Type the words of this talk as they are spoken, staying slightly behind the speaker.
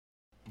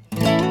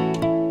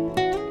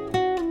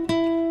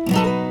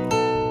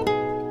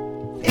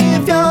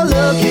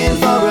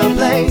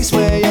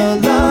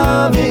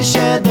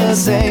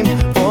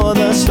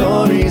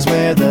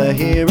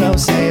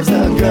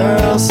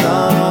world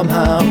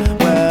somehow.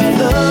 Where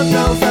look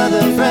no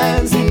further,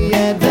 friends, the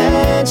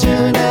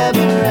adventure never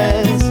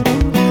ends.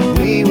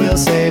 We will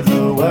save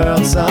the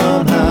world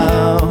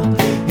somehow.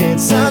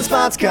 It's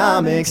Sunspots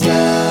Comics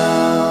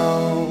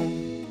now.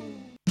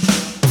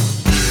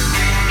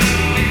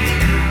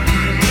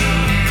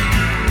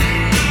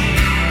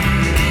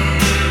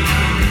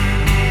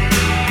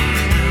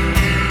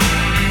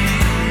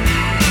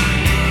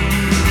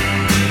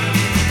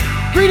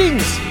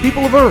 Greetings,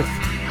 people of Earth.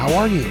 How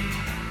are you?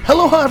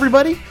 Hello,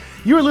 everybody.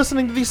 You are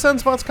listening to the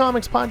Sunspots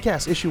Comics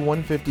Podcast, issue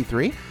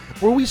 153,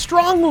 where we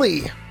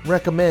strongly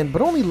recommend,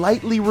 but only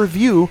lightly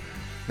review,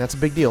 that's a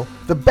big deal,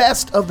 the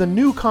best of the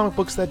new comic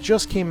books that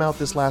just came out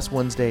this last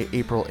Wednesday,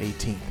 April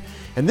 18th.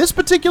 And this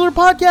particular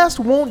podcast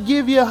won't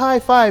give you a high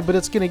five, but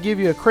it's going to give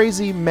you a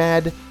crazy,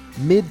 mad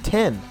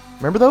mid-10.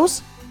 Remember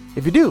those?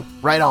 If you do,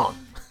 right on.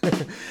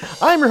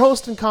 I'm your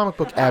host and comic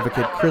book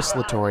advocate, Chris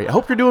Latore. I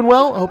hope you're doing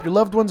well. I hope your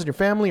loved ones and your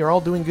family are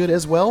all doing good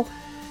as well.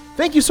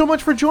 Thank you so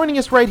much for joining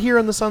us right here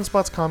on the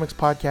Sunspots Comics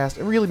Podcast.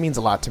 It really means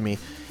a lot to me.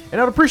 And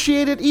I'd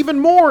appreciate it even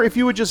more if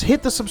you would just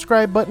hit the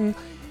subscribe button.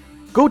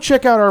 Go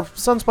check out our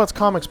Sunspots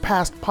Comics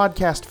Past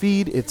podcast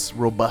feed. It's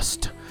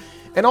robust.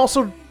 And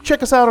also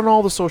check us out on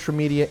all the social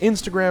media,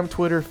 Instagram,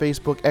 Twitter,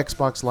 Facebook,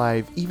 Xbox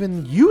Live,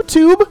 even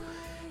YouTube.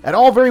 At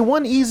all very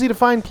one easy to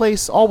find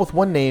place, all with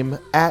one name,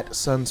 at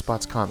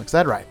Sunspots Comics.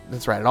 That's right.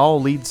 It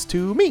all leads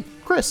to me,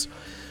 Chris.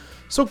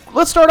 So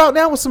let's start out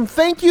now with some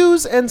thank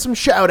yous and some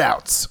shout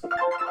outs.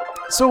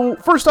 So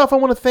first off, I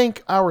want to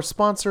thank our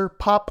sponsor,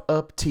 Pop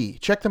Up Tea.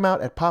 Check them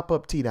out at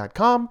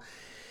popuptea.com.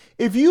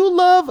 If you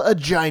love a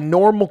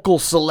ginormical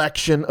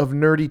selection of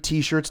nerdy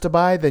t-shirts to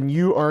buy, then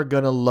you are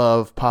going to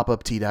love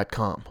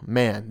popuptea.com.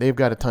 Man, they've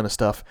got a ton of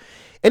stuff.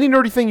 Any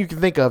nerdy thing you can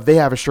think of, they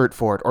have a shirt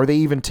for it. Or they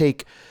even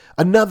take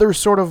another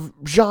sort of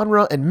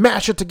genre and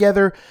mash it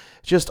together,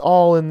 just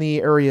all in the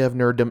area of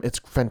nerddom. It's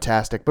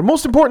fantastic. But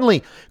most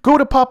importantly, go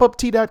to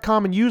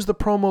popuptea.com and use the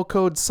promo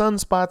code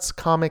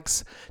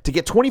SunspotsComics to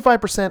get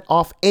 25%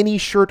 off any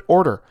shirt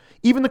order.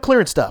 Even the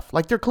clearance stuff,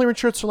 like their clearance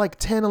shirts are like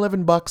 $10,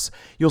 $11.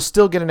 You'll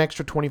still get an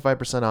extra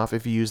 25% off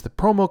if you use the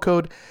promo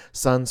code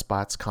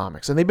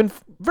SunspotsComics. And they've been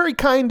very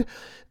kind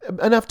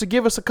enough to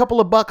give us a couple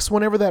of bucks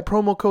whenever that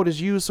promo code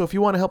is used. So if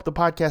you want to help the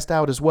podcast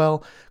out as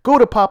well, go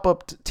to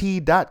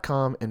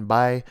popuptea.com and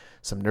buy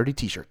some nerdy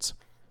t-shirts.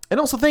 And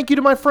also thank you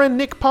to my friend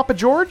Nick Papa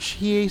George.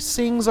 He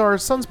sings our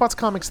Sunspots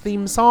Comics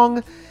theme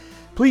song.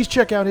 Please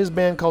check out his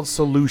band called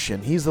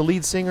Solution. He's the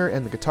lead singer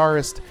and the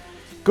guitarist.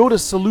 Go to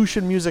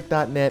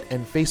solutionmusic.net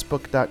and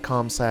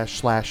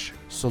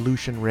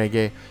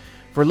facebook.com/solutionreggae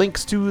for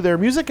links to their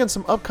music, and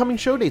some upcoming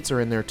show dates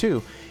are in there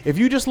too. If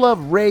you just love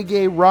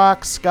reggae,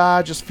 rock,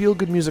 ska, just feel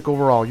good music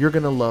overall, you're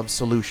going to love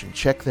Solution.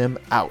 Check them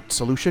out,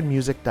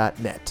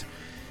 solutionmusic.net.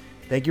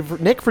 Thank you,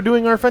 Nick, for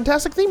doing our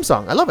fantastic theme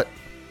song. I love it.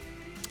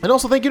 And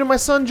also thank you to my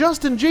son,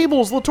 Justin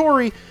Jables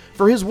Latore,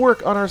 for his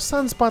work on our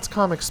Sunspots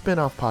Comics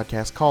spin-off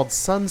podcast called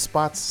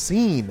Sunspots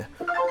Scene.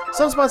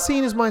 Sunspots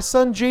Scene is my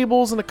son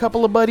Jables and a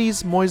couple of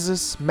buddies,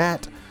 Moises,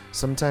 Matt,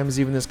 sometimes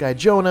even this guy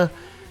Jonah.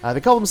 They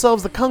call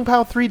themselves the Kung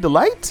Pao 3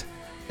 Delight,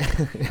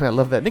 and I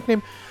love that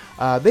nickname.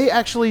 They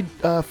actually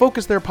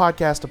focus their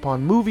podcast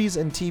upon movies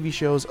and TV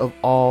shows of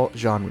all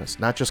genres,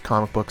 not just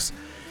comic books.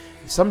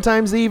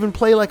 Sometimes they even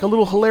play like a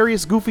little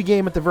hilarious goofy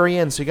game at the very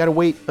end, so you gotta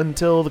wait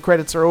until the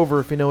credits are over,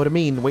 if you know what I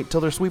mean. Wait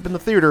till they're sweeping the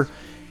theater,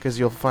 because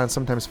you'll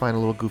sometimes find a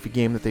little goofy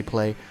game that they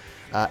play.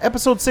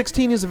 Episode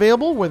 16 is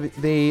available, where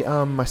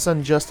my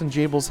son Justin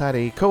Jables had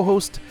a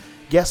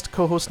guest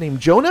co-host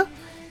named Jonah,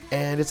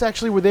 and it's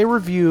actually where they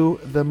review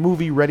the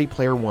movie Ready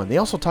Player One. They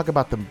also talk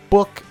about the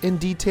book in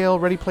detail,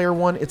 Ready Player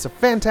One. It's a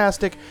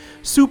fantastic,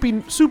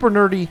 super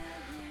nerdy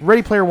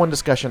Ready Player One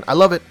discussion. I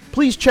love it.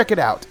 Please check it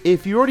out.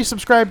 If you already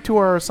subscribed to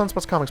our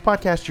Sunspots Comics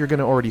podcast, you're going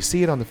to already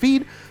see it on the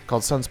feed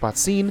called Sunspots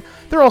Scene.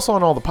 They're also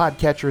on all the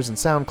podcatchers and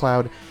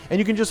SoundCloud, and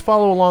you can just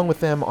follow along with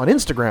them on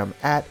Instagram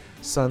at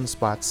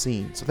Sunspots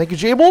Scene. So thank you,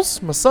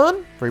 Jables, my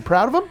son. Very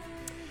proud of him.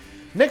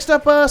 Next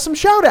up, some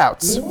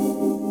shout-outs.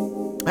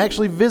 I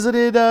actually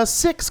visited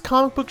 6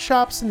 comic book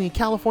shops in the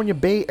California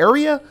Bay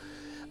Area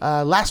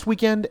last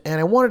weekend,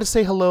 and I wanted to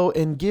say hello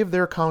and give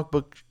their comic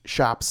book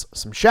shops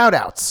some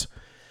shout-outs.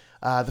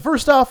 The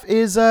first off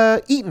is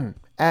Eaton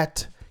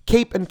at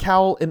Cape and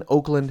Cowl in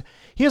Oakland.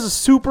 He has a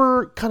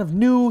super kind of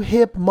new,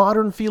 hip,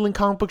 modern-feeling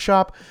comic book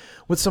shop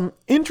with some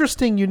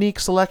interesting, unique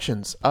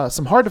selections.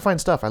 Some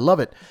hard-to-find stuff. I love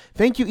it.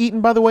 Thank you,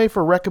 Eaton, by the way,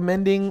 for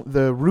recommending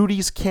the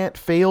Rudy's Can't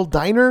Fail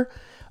Diner,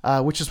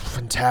 which is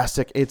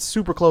fantastic. It's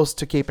super close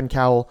to Cape and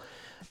Cowl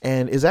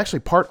and is actually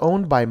part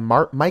owned by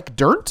Mike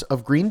Dirnt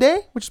of Green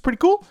Day, which is pretty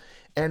cool.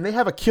 And they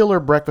have a killer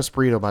breakfast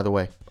burrito, by the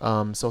way.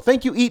 So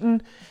thank you,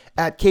 Eaton,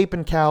 at Cape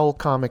and Cowl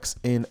Comics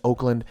in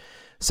Oakland.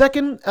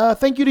 Second,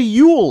 thank you to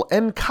Yule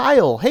and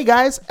Kyle. Hey,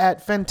 guys,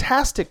 at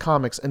Fantastic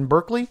Comics in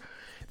Berkeley.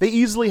 They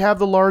easily have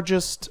the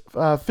largest,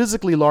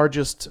 physically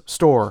largest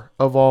store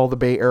of all the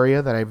Bay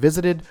Area that I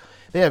visited.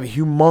 They have a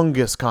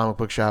humongous comic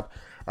book shop.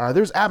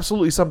 There's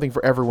absolutely something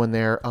for everyone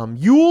there.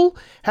 Yule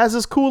has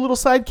this cool little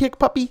sidekick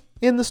puppy.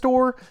 in the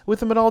store with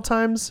them at all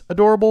times.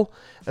 Adorable.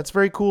 That's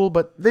very cool.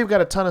 But they've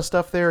got a ton of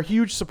stuff there.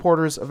 Huge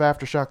supporters of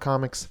Aftershock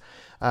Comics.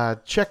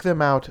 Check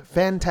them out.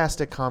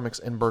 Fantastic comics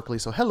in Berkeley.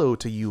 So hello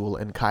to Yule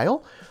and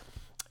Kyle.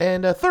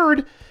 And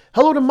third,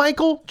 hello to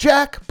Michael,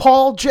 Jack,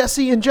 Paul,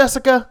 Jesse, and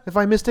Jessica. If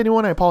I missed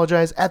anyone, I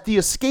apologize. At the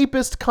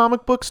Escapist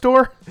comic book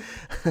store.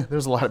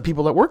 There's a lot of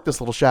people that work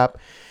this little shop.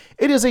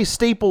 It is a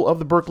staple of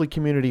the Berkeley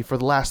community for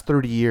the last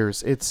 30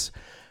 years.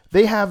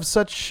 They have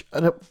such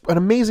an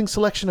amazing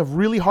selection of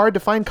really hard to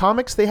find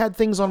comics. They had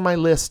things on my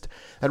list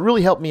that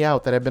really helped me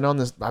out that I've been on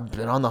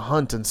the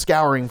hunt and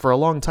scouring for a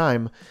long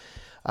time.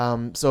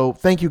 So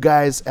thank you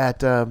guys at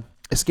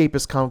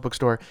Escapist Comic Book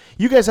Store.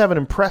 You guys have an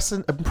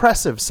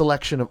impressive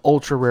selection of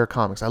ultra rare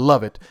comics. I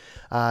love it.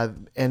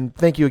 And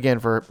thank you again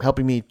for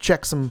helping me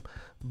check some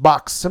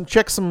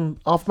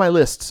off my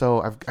list.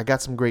 So I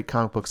got some great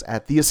comic books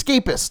at the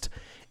Escapist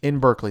in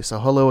Berkeley. So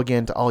hello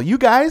again to all you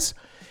guys.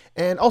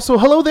 And also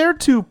hello there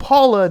to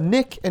Paula,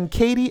 Nick, and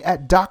Katie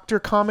at Dr.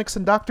 Comics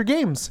and Dr.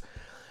 Games.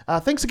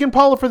 Thanks again,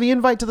 Paula, for the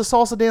invite to the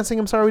salsa dancing.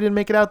 I'm sorry we didn't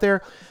make it out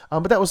there,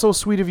 but that was so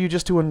sweet of you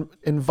just to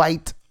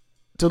invite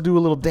to do a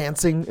little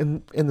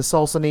dancing in the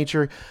salsa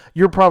nature.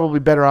 You're probably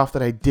better off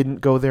that I didn't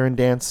go there and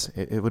dance.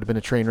 It would have been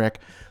a train wreck.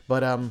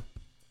 But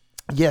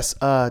yes,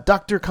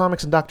 Dr.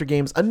 Comics and Dr.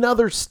 Games,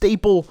 another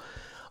staple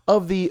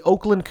of the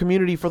Oakland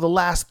community for the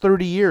last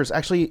 30 years.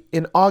 Actually,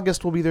 in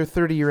August will be their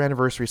 30-year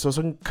anniversary.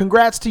 So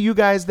congrats to you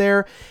guys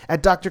there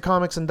at Dr.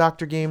 Comics and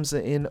Dr. Games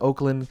in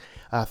Oakland.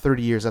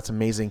 30 years, that's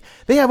amazing.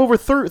 They have over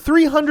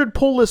 300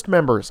 pull list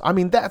members. I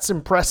mean, that's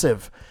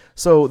impressive.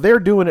 So they're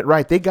doing it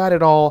right. They got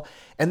it all.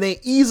 And they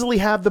easily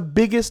have the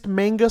biggest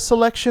manga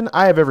selection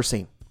I have ever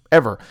seen.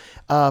 Ever.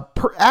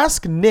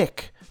 Ask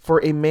Nick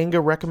for a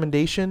manga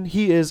recommendation.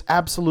 He is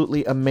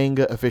absolutely a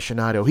manga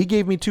aficionado. He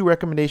gave me 2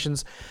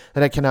 recommendations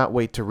that I cannot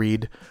wait to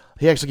read.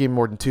 He actually gave me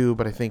more than 2,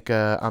 but I think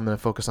I'm going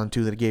to focus on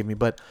 2 that he gave me.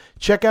 But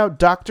check out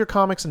Dr.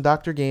 Comics and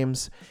Dr.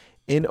 Games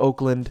in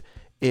Oakland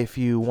if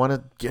you want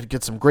to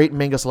get some great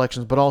manga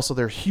selections, but also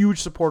they're huge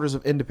supporters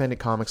of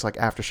independent comics like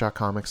Aftershock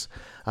Comics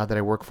that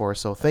I work for.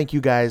 So thank you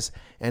guys,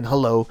 and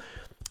hello.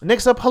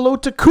 Next up, hello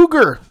to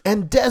Cougar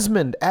and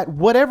Desmond at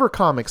Whatever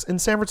Comics in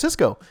San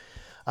Francisco.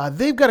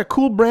 They've got a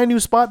cool brand new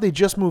spot they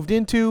just moved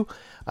into.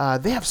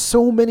 They have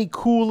so many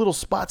cool little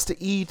spots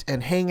to eat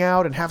and hang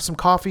out and have some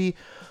coffee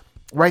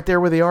right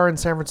there where they are in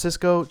San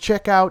Francisco.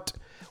 Check out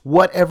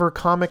Whatever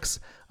Comics.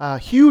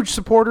 Huge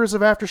supporters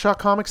of Aftershock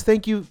Comics.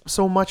 Thank you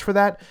so much for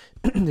that.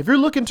 If you're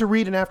looking to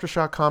read an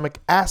Aftershock comic,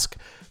 ask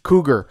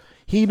Cougar.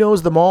 He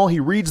knows them all, he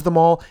reads them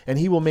all, and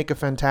he will make a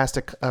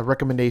fantastic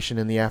recommendation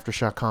in the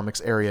Aftershock Comics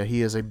area.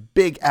 He is a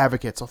big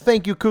advocate. So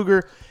thank you,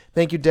 Cougar.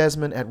 Thank you,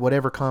 Desmond, at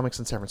Whatever Comics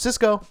in San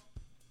Francisco.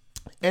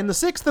 And the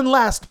 6th and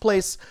last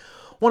place,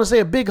 I want to say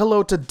a big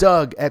hello to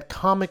Doug at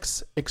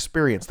Comics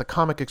Experience, the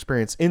Comic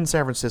Experience in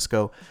San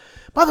Francisco.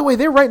 By the way,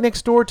 they're right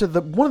next door to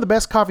one of the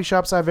best coffee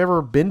shops I've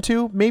ever been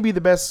to. Maybe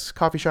the best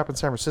coffee shop in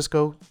San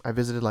Francisco. I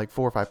visited like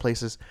 4 or 5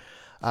 places.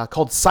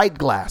 Called Sight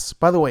Glass.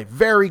 By the way,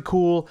 very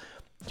cool.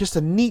 Just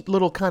a neat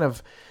little kind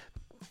of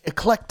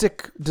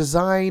eclectic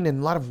design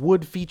and a lot of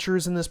wood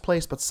features in this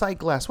place. But Sight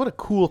Glass, what a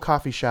cool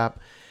coffee shop.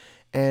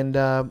 And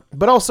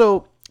but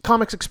also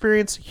Comics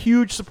Experience,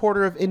 huge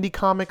supporter of indie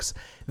comics.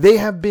 They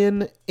have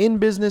been in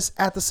business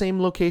at the same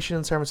location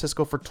in San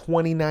Francisco for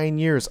 29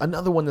 years.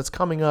 Another one that's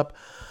coming up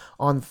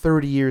on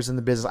 30 years in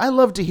the business. I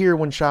love to hear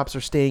when shops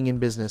are staying in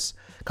business,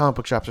 comic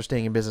book shops are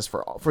staying in business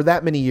for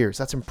that many years.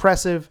 That's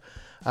impressive.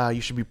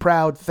 You should be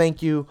proud.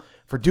 Thank you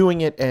for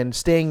doing it and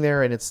staying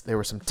there. And there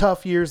were some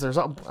tough years.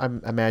 I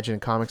imagine in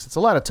comics, it's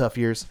a lot of tough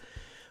years.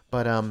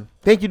 But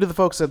thank you to the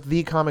folks at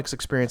The Comics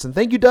Experience. And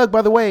thank you, Doug,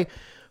 by the way,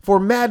 for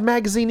Mad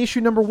Magazine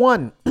issue number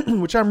 1,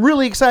 which I'm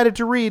really excited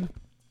to read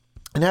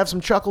and have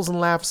some chuckles and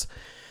laughs.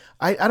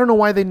 I don't know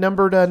why they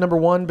numbered number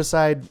 1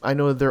 beside, I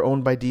know they're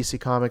owned by DC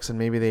Comics and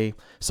maybe they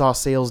saw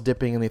sales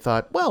dipping and they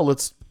thought, well,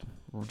 let's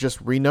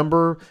just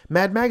renumber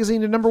Mad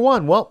Magazine to number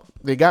 1. Well,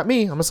 they got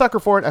me. I'm a sucker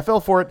for it. I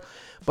fell for it.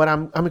 But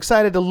I'm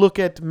excited to look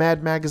at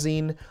Mad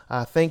Magazine.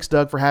 Thanks,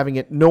 Doug, for having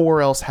it.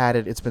 Nowhere else had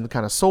it. It's been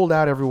kind of sold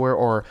out everywhere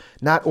or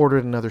not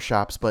ordered in other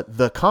shops. But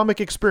The Comic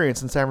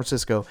Experience in San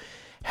Francisco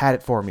had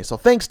it for me. So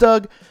thanks,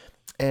 Doug.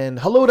 And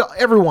hello to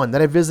everyone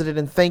that I visited.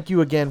 And thank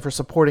you again for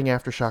supporting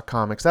Aftershock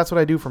Comics. That's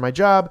what I do for my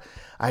job.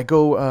 I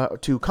go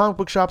to comic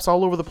book shops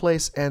all over the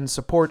place and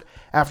support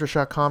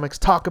Aftershock Comics.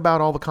 Talk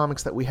about all the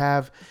comics that we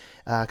have.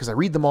 Because I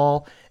read them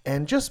all,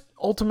 and just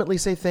ultimately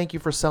say thank you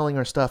for selling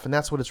our stuff, and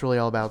that's what it's really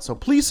all about. So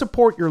please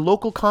support your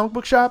local comic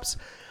book shops.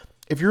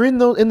 If you're in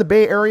the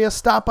Bay Area,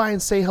 stop by and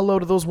say hello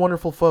to those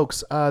wonderful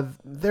folks.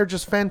 They're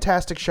just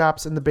fantastic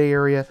shops in the Bay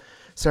Area,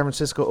 San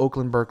Francisco,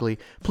 Oakland, Berkeley.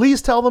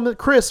 Please tell them that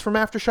Chris from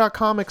Aftershock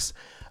Comics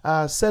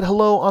said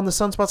hello on the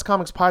Sunspots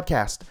Comics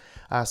podcast.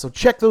 So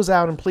check those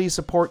out, and please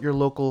support your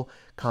local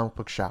comic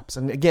book shops.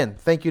 And again,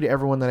 thank you to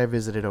everyone that I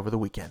visited over the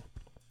weekend.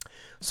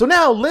 So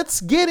now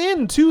let's get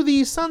into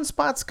the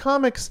Sunspots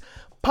Comics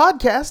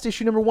podcast,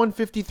 issue number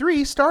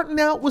 153, starting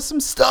out with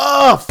some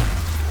stuff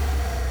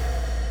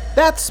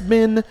that's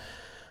been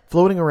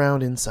floating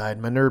around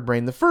inside my nerd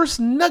brain. The first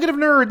nugget of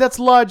nerd that's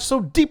lodged so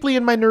deeply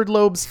in my nerd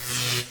lobes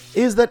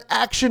is that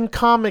Action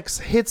Comics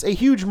hits a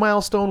huge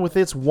milestone with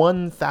its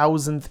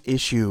 1,000th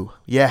issue.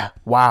 Yeah,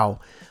 wow,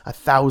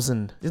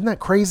 1,000. Isn't that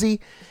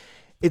crazy?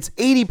 It's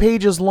 80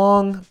 pages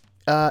long.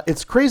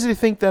 It's crazy to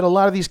think that a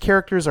lot of these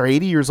characters are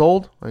 80 years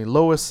old. I mean,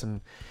 Lois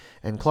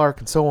and Clark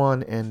and so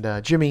on,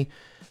 and Jimmy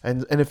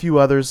and a few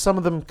others. Some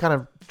of them kind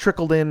of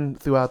trickled in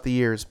throughout the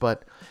years,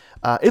 but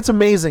it's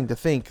amazing to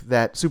think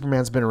that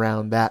Superman's been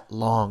around that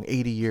long,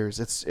 80 years.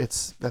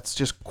 That's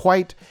just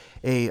quite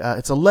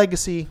it's a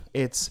legacy.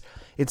 It's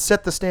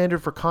set the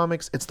standard for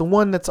comics. It's the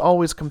one that's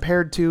always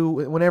compared to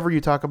whenever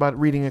you talk about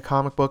reading a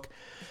comic book.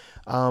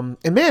 And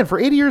man, for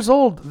 80 years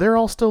old, they're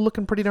all still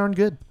looking pretty darn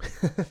good.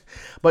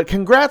 But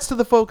congrats to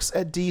the folks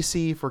at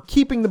DC for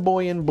keeping the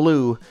boy in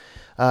blue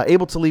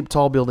able to leap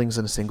tall buildings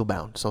in a single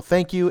bound. So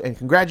thank you and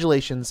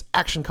congratulations,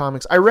 Action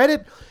Comics. I read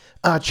it.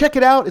 Check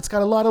it out. It's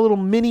got a lot of little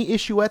mini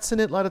issuettes in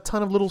it, a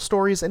ton of little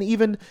stories, and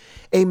even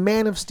a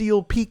Man of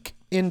Steel peek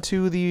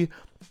into the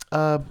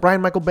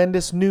Brian Michael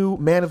Bendis new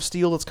Man of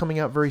Steel that's coming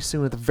out very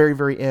soon at the very,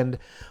 very end.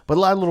 But a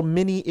lot of little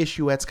mini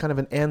issuettes, kind of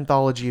an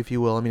anthology, if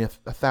you will. I mean,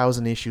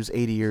 1,000 issues,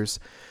 80 years.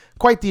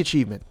 Quite the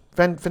achievement.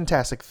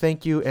 Fantastic.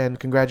 Thank you and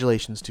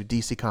congratulations to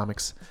DC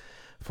Comics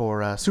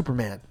for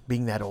Superman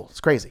being that old.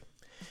 It's crazy.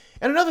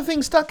 And another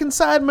thing stuck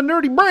inside my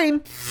nerdy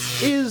brain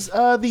is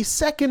the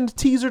second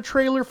teaser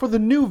trailer for the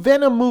new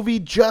Venom movie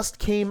just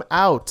came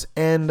out.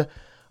 And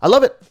I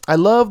love it. I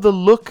love the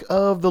look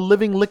of the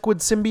living liquid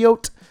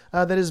symbiote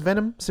that is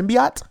Venom.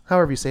 Symbiote?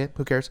 However you say it.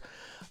 Who cares?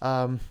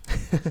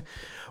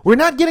 We're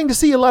not getting to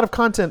see a lot of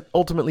content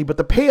ultimately, but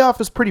the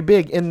payoff is pretty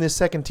big in this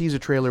second teaser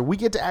trailer. We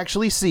get to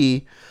actually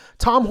see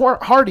Tom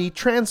Hardy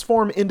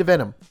transform into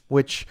Venom,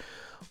 which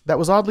that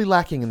was oddly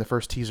lacking in the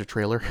first teaser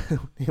trailer.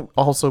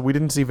 Also, we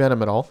didn't see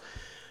Venom at all.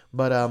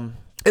 But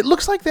it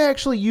looks like they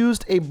actually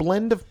used a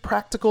blend of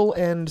practical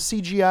and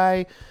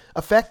CGI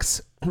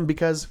effects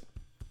because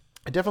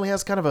it definitely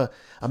has kind of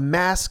a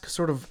mask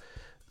sort of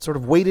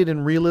weighted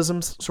in realism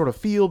sort of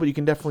feel, but you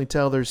can definitely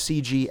tell there's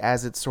CG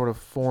as it sort of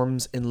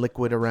forms in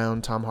liquid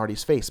around Tom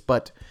Hardy's face.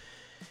 But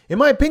in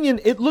my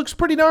opinion, it looks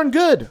pretty darn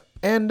good.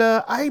 And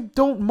I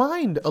don't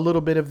mind a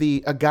little bit of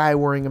a guy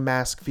wearing a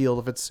mask feel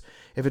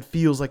if it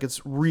feels like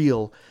it's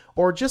real,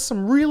 or just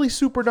some really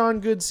super darn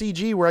good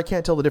CG where I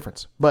can't tell the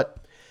difference. But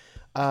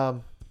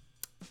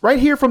right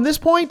here from this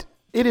point,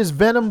 it is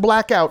Venom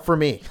blackout for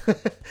me.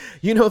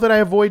 You know that I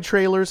avoid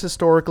trailers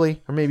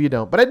historically, or maybe you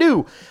don't, but I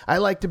do. I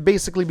like to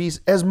basically be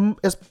as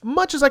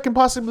much as I can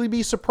possibly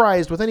be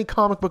surprised with any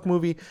comic book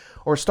movie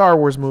or Star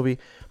Wars movie.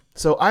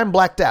 So I'm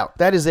blacked out.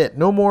 That is it.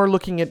 No more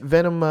looking at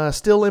Venom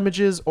still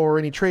images or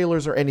any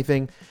trailers or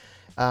anything.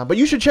 But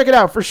you should check it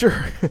out for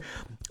sure.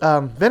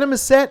 Venom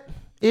is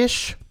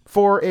set-ish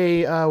for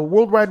a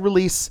worldwide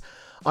release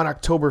on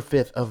October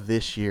 5th of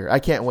this year. I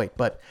can't wait,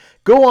 but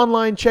go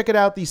online, check it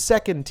out, the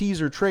second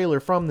teaser trailer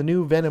from the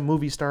new Venom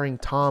movie starring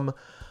Tom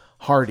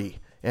Hardy.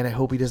 And I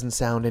hope he doesn't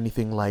sound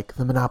anything like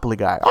the Monopoly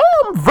guy.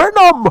 I'm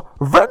Venom!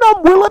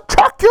 Venom will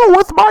attack you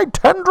with my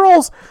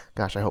tendrils!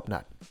 Gosh, I hope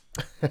not.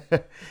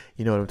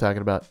 You know what I'm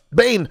talking about.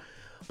 Bane!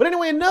 But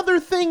anyway, another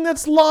thing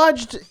that's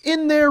lodged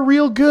in there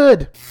real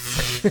good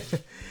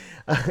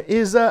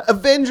is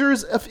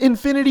Avengers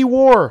Infinity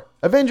War.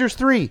 Avengers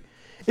 3.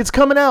 It's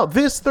coming out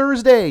this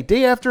Thursday,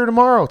 day after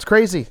tomorrow. It's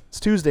crazy. It's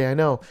Tuesday, I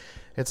know.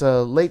 It's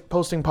a late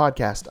posting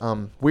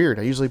podcast. Weird.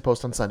 I usually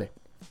post on Sunday.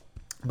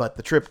 But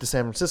the trip to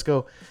San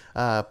Francisco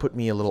put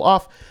me a little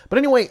off. But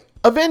anyway,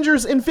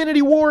 Avengers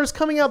Infinity War is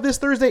coming out this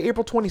Thursday,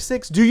 April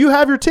 26th. Do you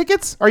have your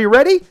tickets? Are you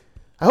ready?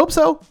 I hope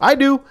so. I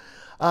do.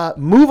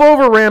 Move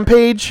over,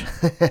 Rampage.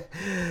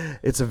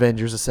 It's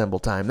Avengers Assemble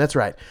time. That's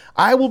right.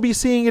 I will be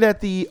seeing it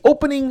at the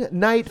opening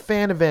night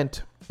fan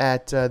event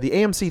at the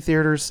AMC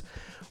Theaters,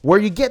 where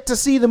you get to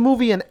see the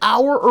movie an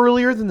hour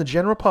earlier than the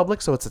general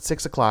public, so it's at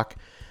 6 o'clock.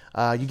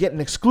 You get an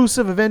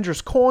exclusive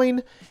Avengers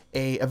coin,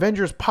 a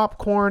Avengers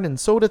popcorn and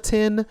soda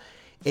tin,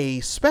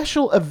 a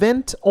special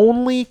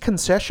event-only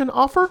concession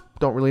offer.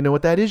 Don't really know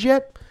what that is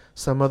yet.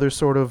 Some other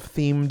sort of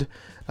themed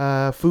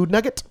food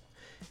nugget.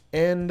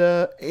 And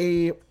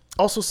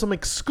also some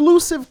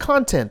exclusive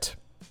content,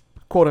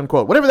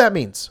 quote-unquote, whatever that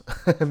means.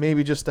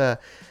 Maybe just,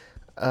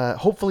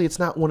 hopefully it's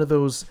not one of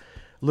those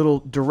little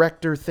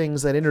director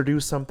things that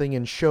introduce something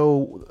and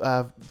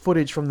show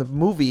footage from the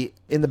movie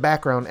in the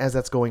background as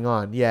that's going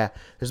on. Yeah,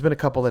 there's been a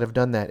couple that have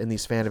done that in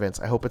these fan events.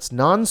 I hope it's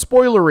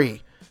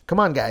non-spoilery. Come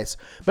on, guys.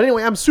 But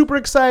anyway, I'm super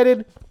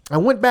excited. I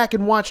went back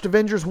and watched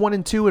Avengers 1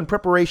 and 2 in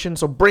preparation,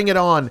 so bring it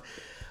on.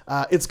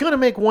 It's going to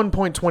make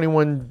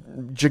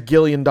 $1.21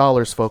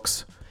 jagillion,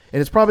 folks. And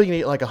it's probably going to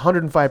get like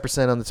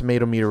 105% on the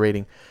tomato meter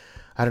rating.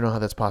 I don't know how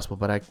that's possible,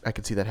 but I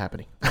could see that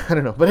happening. I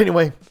don't know. But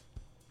anyway,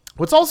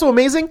 what's also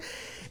amazing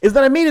is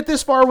that I made it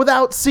this far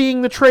without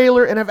seeing the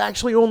trailer, and I've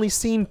actually only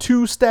seen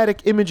 2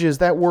 static images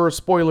that were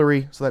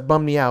spoilery, so that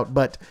bummed me out.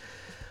 But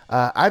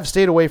I've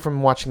stayed away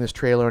from watching this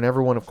trailer, and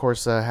everyone, of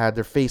course, had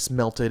their face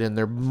melted and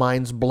their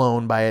minds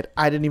blown by it.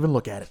 I didn't even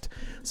look at it.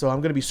 So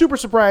I'm going to be super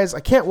surprised. I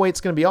can't wait.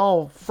 It's going to be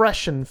all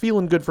fresh and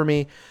feeling good for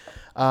me.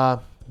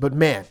 But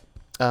man,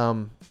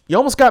 you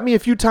almost got me a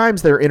few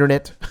times there,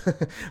 Internet.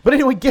 But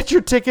anyway, get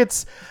your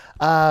tickets.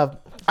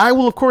 I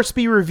will, of course,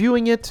 be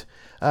reviewing it,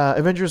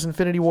 Avengers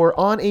Infinity War,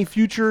 on a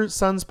future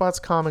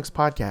Sunspots Comics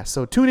podcast.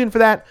 So tune in for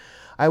that.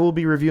 I will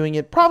be reviewing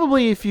it.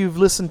 Probably, if you've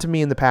listened to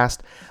me in the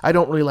past, I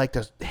don't really like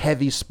the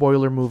heavy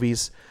spoiler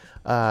movies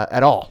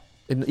at all,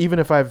 and even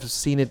if I've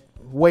seen it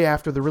way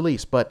after the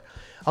release. But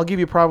I'll give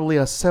you probably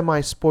a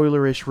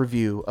semi-spoiler-ish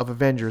review of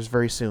Avengers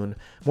very soon,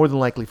 more than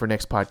likely for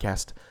next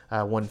podcast,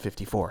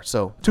 154.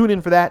 So tune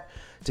in for that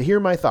to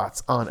hear my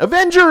thoughts on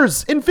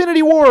Avengers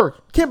Infinity War.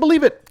 Can't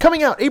believe it.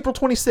 Coming out April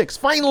 26th,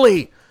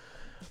 finally.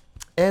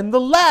 And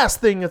the last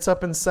thing that's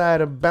up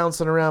inside of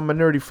bouncing around my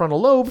nerdy frontal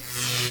lobe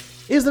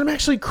is that I'm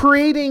actually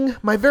creating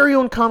my very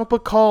own comic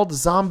book called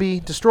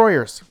Zombie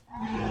Destroyers.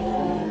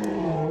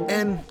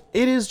 And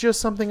it is just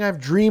something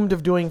I've dreamed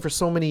of doing for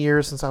so many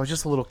years since I was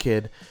just a little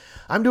kid.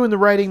 I'm doing the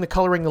writing, the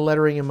coloring, the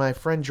lettering, and my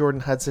friend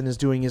Jordan Hudson is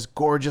doing his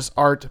gorgeous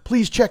art.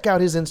 Please check out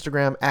his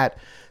Instagram at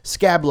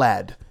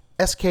Skablad,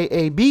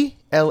 Skablad.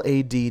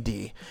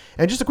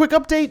 And just a quick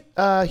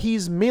update,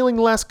 he's mailing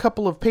the last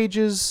couple of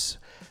pages,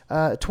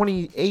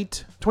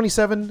 28,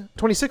 27,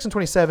 26, and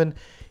 27.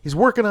 He's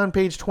working on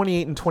page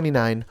 28 and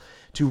 29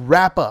 to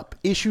wrap up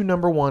issue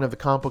number 1 of the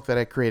comic book that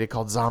I created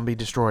called Zombie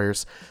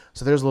Destroyers.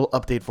 So there's a little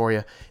update for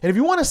you. And if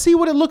you want to see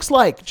what it looks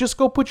like, just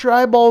go put your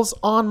eyeballs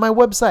on my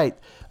website,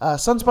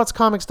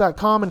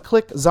 sunspotscomics.com, and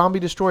click Zombie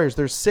Destroyers.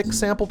 There's 6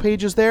 sample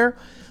pages there.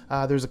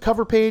 There's a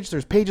cover page.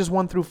 There's pages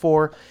 1 through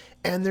 4.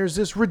 And there's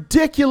this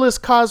ridiculous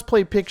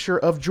cosplay picture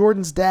of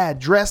Jordan's dad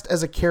dressed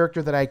as a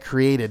character that I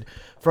created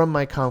from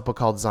my comic book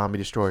called Zombie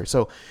Destroyer.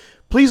 So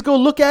please go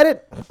look at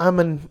it. I'm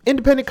an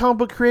independent comic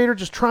book creator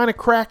just trying to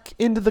crack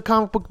into the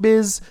comic book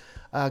biz.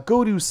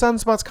 Go to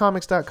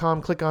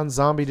sunspotscomics.com, click on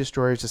Zombie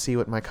Destroyers to see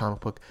what my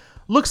comic book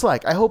looks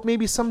like. I hope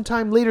maybe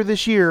sometime later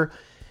this year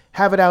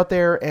have it out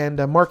there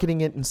and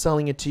marketing it and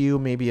selling it to you.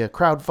 Maybe a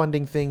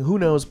crowdfunding thing. Who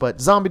knows? But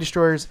Zombie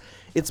Destroyers,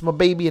 it's my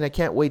baby, and I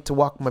can't wait to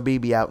walk my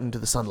baby out into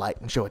the sunlight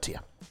and show it to you.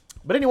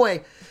 But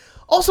anyway,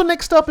 also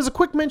next up is a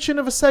quick mention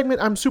of a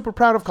segment I'm super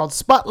proud of called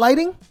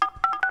Spotlighting.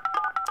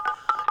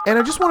 And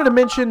I just wanted to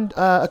mention,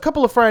 a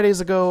couple of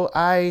Fridays ago,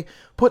 I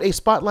put a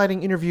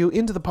Spotlighting interview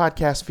into the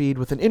podcast feed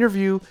with an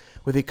interview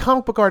with a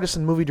comic book artist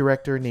and movie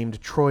director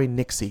named Troy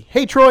Nixey.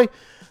 Hey, Troy.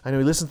 I know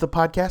he listens to the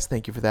podcast.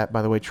 Thank you for that,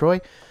 by the way,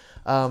 Troy.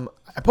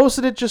 I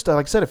posted it just,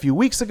 like I said, a few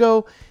weeks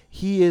ago.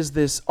 He is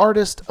this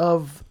artist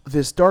of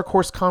this Dark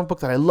Horse comic book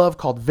that I love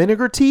called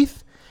Vinegar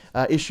Teeth.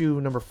 Issue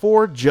number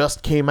 4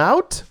 just came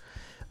out,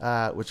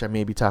 which I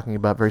may be talking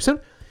about very soon.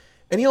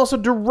 And he also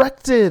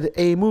directed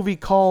a movie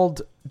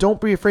called Don't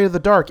Be Afraid of the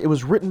Dark. It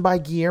was written by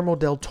Guillermo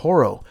del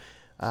Toro.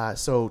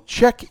 So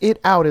check it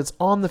out. It's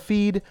on the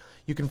feed.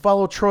 You can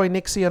follow Troy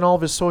Nixey on all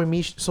of his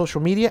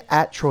social media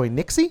at Troy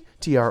Nixey,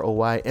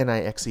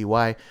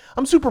 TroyNixey.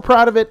 I'm super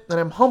proud of it, and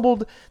I'm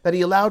humbled that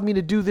he allowed me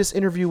to do this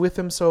interview with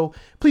him. So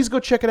please go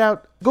check it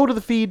out. Go to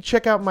the feed.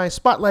 Check out my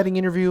Spotlighting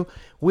interview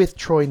with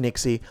Troy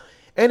Nixey.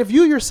 And if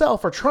you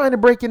yourself are trying to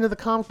break into the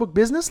comic book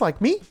business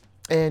like me,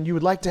 and you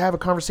would like to have a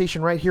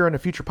conversation right here on a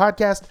future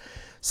podcast,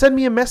 send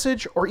me a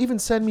message or even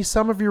send me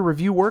some of your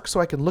review work so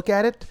I can look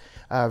at it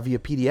via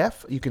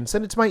PDF. You can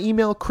send it to my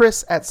email,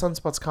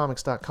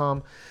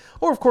 chris@sunspotscomics.com.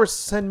 Or, of course,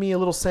 send me a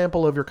little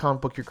sample of your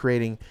comic book you're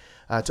creating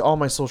to all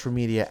my social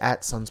media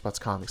at Sunspots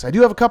Comics. I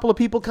do have a couple of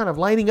people kind of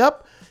lining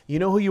up. You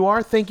know who you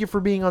are. Thank you for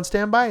being on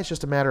standby. It's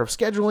just a matter of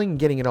scheduling and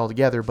getting it all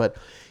together. But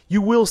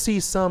you will see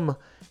some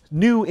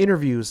new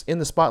interviews in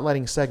the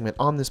Spotlighting segment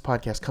on this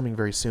podcast coming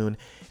very soon.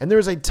 And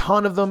there's a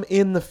ton of them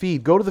in the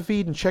feed. Go to the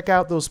feed and check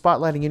out those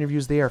Spotlighting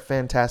interviews. They are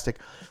fantastic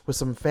with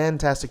some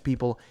fantastic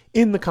people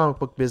in the comic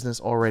book business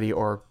already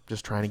or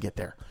just trying to get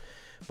there.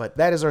 But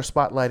that is our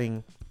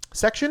Spotlighting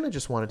section. I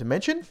just wanted to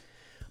mention.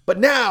 But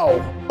now,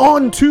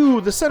 on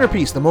to the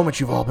centerpiece, the moment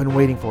you've all been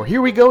waiting for.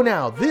 Here we go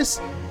now. This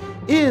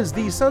is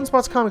the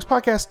Sunspots Comics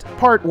podcast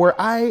part where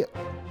I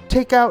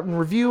take out and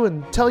review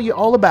and tell you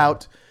all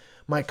about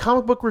my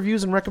comic book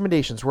reviews and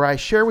recommendations, where I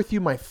share with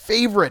you my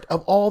favorite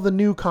of all the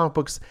new comic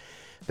books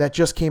that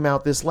just came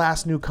out this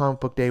last new comic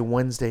book day,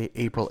 Wednesday,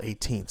 April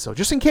 18th. So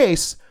just in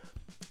case,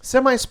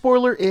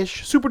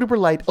 semi-spoiler-ish, super-duper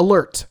light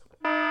alert.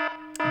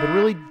 But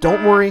really,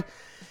 don't worry.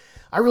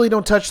 I really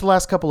don't touch the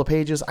last couple of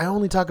pages. I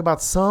only talk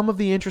about some of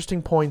the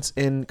interesting points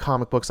in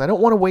comic books. I don't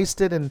want to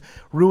waste it and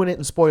ruin it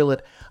and spoil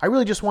it. I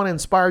really just want to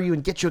inspire you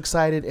and get you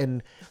excited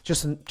and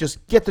just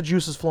get the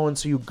juices flowing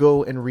so you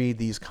go and read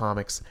these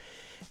comics.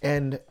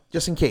 And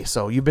just in case,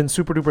 so you've been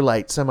super duper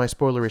light,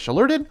 semi-spoilerish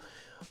alerted.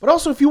 But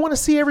also, if you want to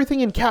see everything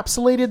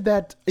encapsulated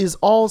that is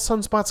all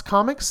Sunspots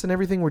Comics and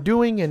everything we're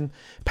doing and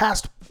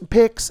past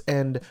picks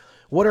and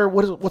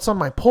what's on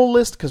my pull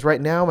list, because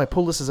right now my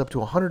pull list is up to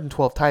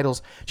 112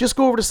 titles, just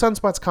go over to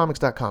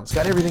sunspotscomics.com. It's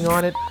got everything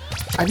on it.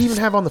 I even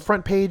have on the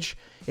front page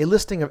a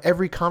listing of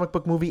every comic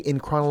book movie in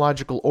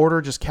chronological order,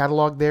 just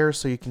cataloged there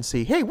so you can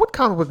see, hey, what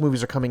comic book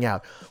movies are coming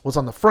out? Well, it's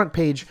on the front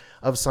page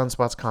of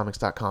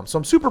sunspotscomics.com. So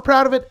I'm super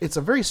proud of it. It's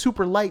a very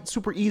super light,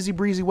 super easy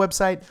breezy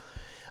website.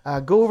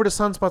 Go over to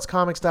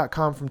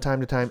sunspotscomics.com from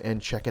time to time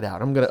and check it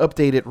out. I'm going to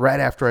update it right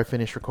after I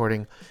finish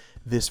recording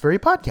this very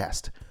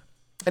podcast.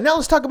 And now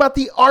let's talk about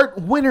the art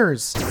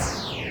winners.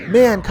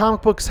 Man,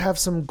 comic books have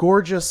some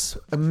gorgeous,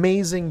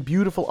 amazing,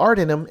 beautiful art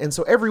in them. And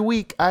so every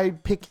week I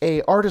pick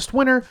a artist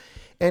winner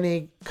and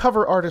a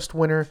cover artist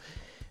winner.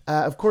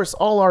 Of course,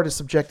 all art is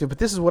subjective, but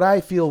this is what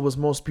I feel was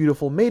most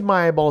beautiful, made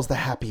my eyeballs the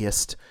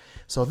happiest.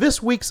 So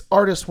this week's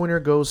artist winner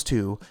goes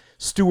to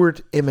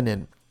Stuart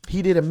Immonen.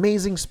 He did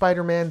Amazing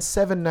Spider-Man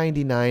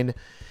 $7.99.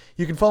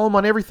 You can follow him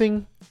on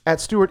everything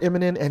at Stuart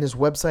Immonen and his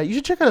website. You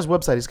should check out his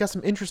website. He's got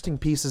some interesting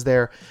pieces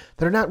there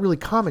that are not really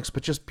comics,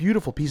 but just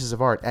beautiful pieces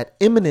of art at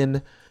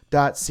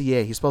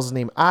immonen.ca. He spells his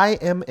name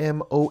IMMONEN.ca.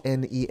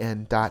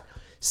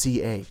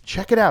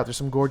 Check it out. There's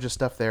some gorgeous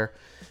stuff there.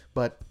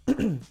 But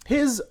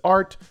his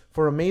art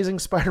for Amazing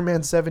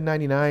Spider-Man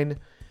 $7.99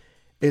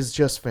 is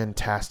just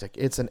fantastic.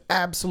 It's an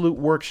absolute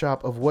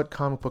workshop of what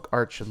comic book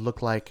art should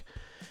look like.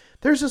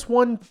 There's this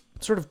one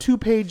sort of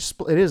two-page,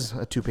 it is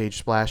a two-page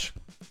splash,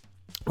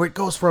 where it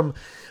goes from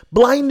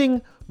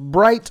blinding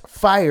bright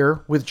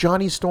fire with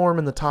Johnny Storm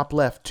in the top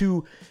left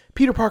to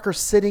Peter Parker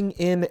sitting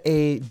in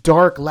a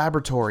dark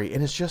laboratory.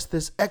 And it's just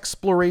this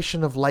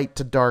exploration of light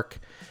to dark.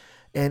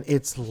 And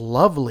it's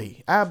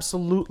lovely,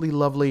 absolutely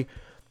lovely.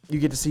 You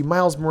get to see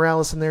Miles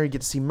Morales in there. You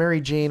get to see Mary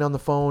Jane on the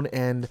phone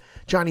and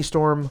Johnny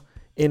Storm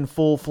in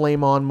full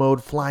flame-on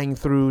mode flying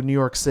through New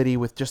York City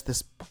with just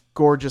this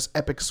gorgeous,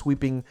 epic,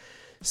 sweeping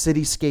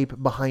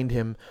cityscape behind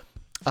him.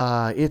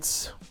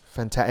 It's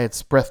fantastic.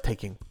 It's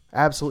breathtaking.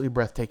 Absolutely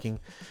breathtaking.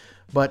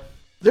 But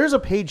there's a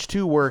page,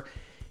 too, where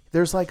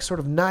there's like sort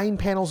of 9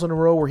 panels in a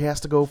row where he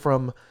has to go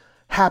from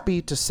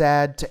happy to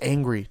sad to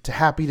angry, to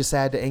happy to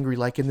sad to angry,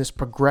 like in this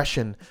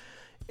progression.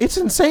 It's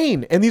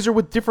insane. And these are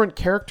with different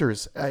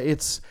characters.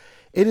 It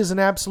is an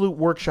absolute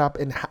workshop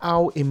in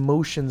how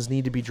emotions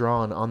need to be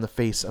drawn on the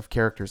face of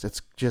characters.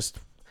 It's just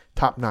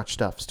top-notch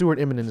stuff. Stuart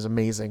Immonen is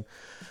amazing.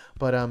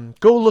 But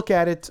go look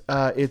at it.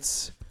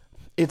 It's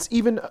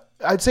even,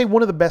 I'd say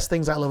one of the best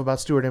things I love about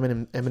Stuart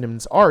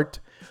Immonen's art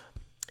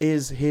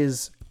is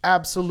his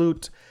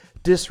absolute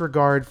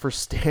disregard for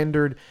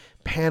standard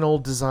panel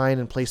design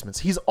and placements.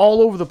 He's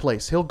all over the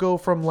place. He'll go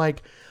from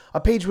like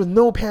a page with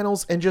no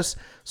panels and just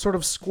sort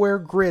of square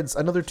grids,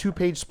 another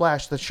 2-page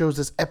splash that shows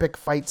this epic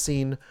fight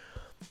scene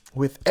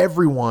with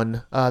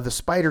everyone, the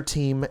Spider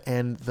Team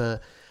and the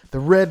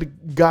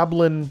Red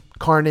Goblin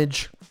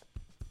Carnage.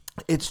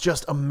 It's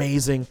just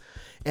amazing.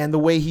 And the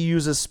way he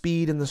uses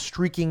speed and the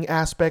streaking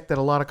aspect that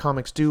a lot of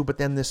comics do, but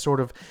then this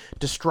sort of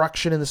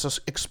destruction and this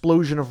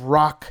explosion of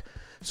rock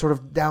sort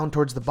of down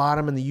towards the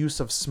bottom and the use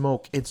of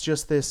smoke. It's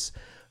just this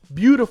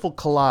beautiful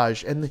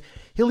collage. And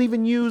he'll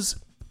even use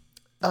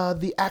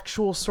the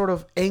actual sort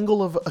of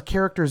angle of a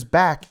character's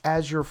back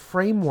as your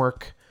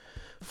framework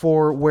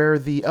for where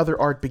the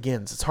other art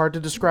begins. It's hard to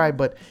describe,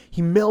 but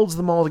he melds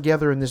them all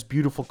together in this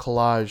beautiful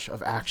collage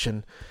of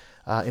action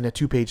in a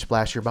 2-page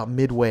splash here about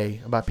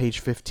midway, about page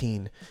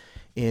 15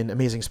 in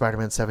Amazing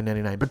Spider-Man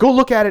 $7.99. But go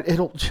look at it.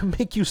 It'll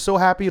make you so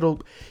happy.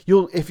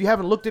 You'll if you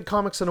haven't looked at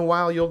comics in a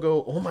while, you'll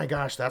go, oh my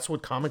gosh, that's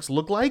what comics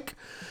look like?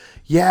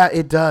 Yeah,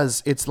 it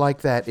does. It's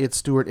like that. It's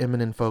Stuart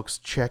Immonen, folks.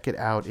 Check it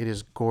out. It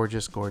is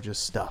gorgeous, gorgeous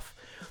stuff.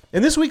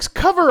 And this week's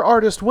cover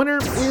artist winner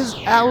is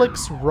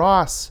Alex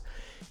Ross.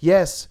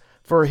 Yes,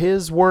 for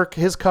his work,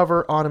 his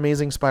cover on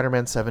Amazing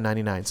Spider-Man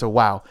 $7.99. So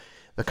wow.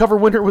 The cover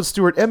winner was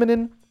Stuart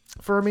Immonen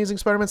for Amazing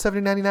Spider-Man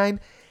 $7.99.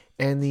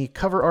 And the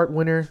cover art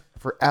winner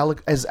for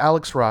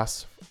Alex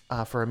Ross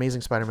for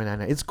Amazing Spider-Man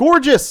 $9.99. It's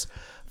gorgeous.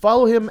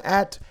 Follow him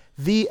at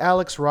the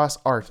Alex Ross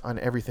Art on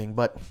everything.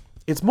 But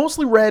it's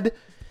mostly red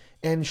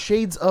and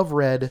shades of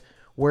red,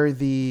 where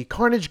the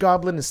Carnage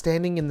Goblin is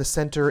standing in the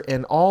center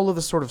and all of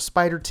the sort of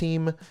Spider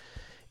Team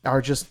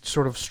are just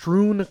sort of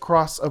strewn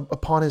across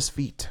upon his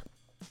feet.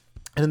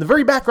 And in the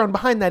very background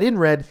behind that in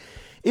red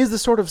is the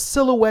sort of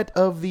silhouette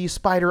of the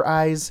spider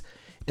eyes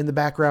in the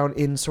background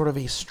in sort of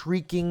a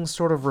streaking,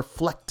 sort of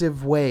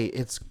reflective way.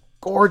 It's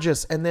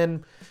gorgeous. And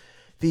then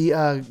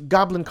the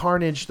Goblin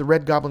Carnage, the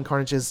Red Goblin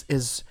Carnage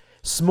is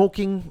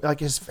smoking, like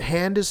his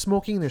hand is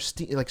smoking. There's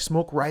like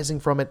smoke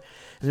rising from it.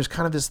 And there's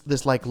kind of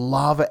this like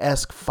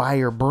lava-esque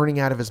fire burning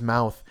out of his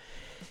mouth.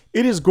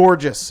 It is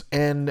gorgeous.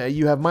 And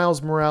you have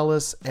Miles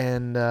Morales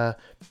and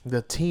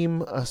the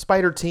team,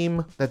 Spider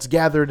Team that's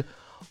gathered,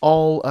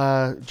 all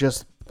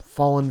just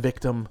fallen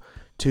victim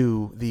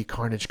to the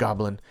Carnage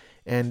Goblin.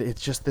 And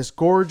it's just this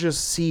gorgeous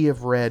sea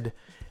of red.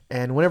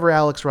 And whenever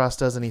Alex Ross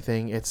does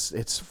anything, it's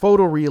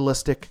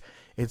photorealistic.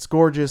 It's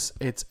gorgeous.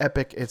 It's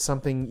epic. It's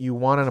something you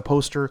want on a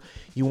poster.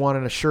 You want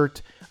on a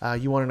shirt.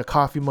 You want in a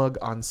coffee mug,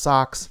 on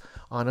socks,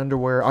 on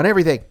underwear, on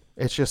everything.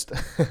 It's just,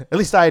 at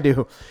least I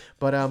do.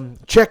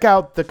 But check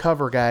out the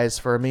cover, guys,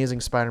 for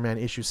Amazing Spider-Man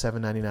issue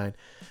 $7.99.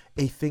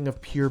 A thing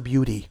of pure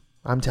beauty.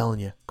 I'm telling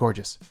you.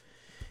 Gorgeous.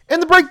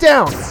 And the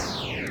breakdown.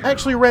 I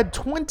actually read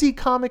 20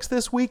 comics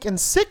this week, and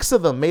 6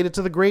 of them made it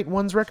to the Great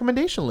Ones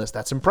recommendation list.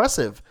 That's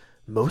impressive.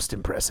 Most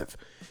impressive.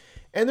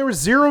 And there were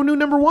 0 new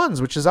number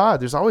ones, which is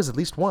odd. There's always at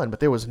least one, but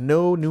there was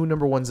no new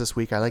number ones this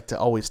week. I like to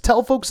always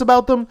tell folks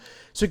about them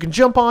so you can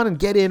jump on and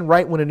get in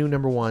right when a new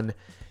number one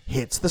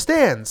hits the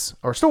stands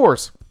or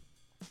stores.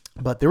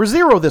 But there were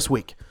 0 this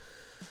week.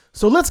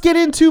 So let's get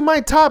into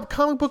my top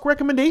comic book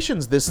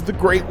recommendations. This is the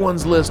great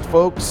ones list,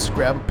 folks.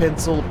 Grab a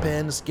pencil, a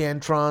pen, a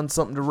Scantron,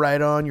 something to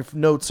write on, your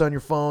notes on your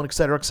phone,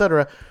 etc.,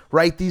 etc.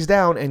 Write these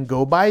down and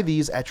go buy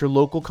these at your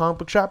local comic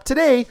book shop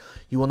today.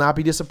 You will not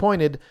be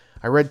disappointed.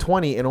 I read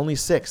 20 and only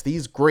 6.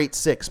 These great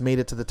 6 made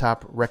it to the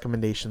top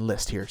recommendation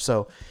list here.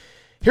 So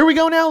here we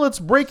go now. Let's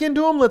break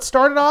into them. Let's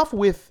start it off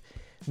with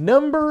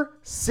number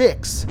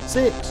 6.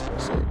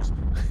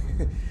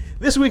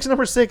 This week's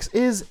number 6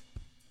 is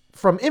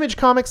from Image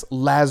Comics,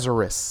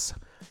 Lazarus,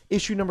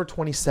 issue number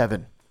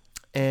 27.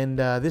 And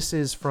this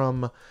is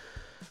from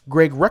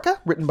Greg Rucka,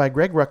 written by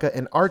Greg Rucka,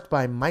 and art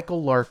by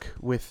Michael Lark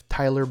with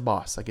Tyler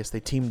Boss. I guess they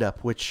teamed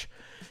up, which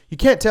you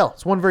can't tell.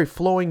 It's one very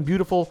flowing,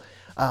 beautiful,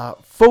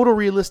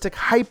 photorealistic,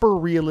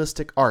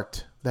 hyper-realistic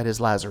art that is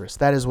Lazarus.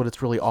 That is what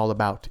it's really all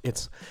about.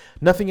 It's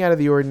nothing out of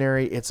the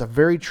ordinary. It's a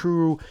very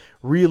true,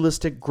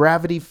 realistic,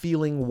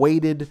 gravity-feeling,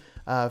 weighted,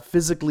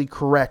 physically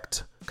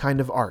correct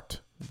kind of art.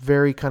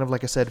 Very kind of,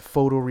 like I said,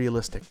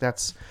 photorealistic.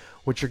 That's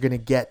what you're going to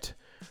get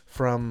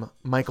from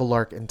Michael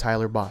Lark and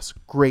Tyler Boss.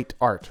 Great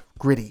art.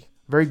 Gritty.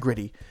 Very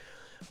gritty.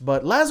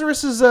 But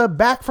Lazarus is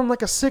back from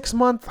like a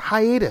 6-month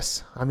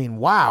hiatus. I mean,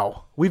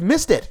 wow. We've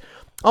missed it.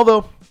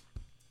 Although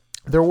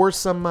there were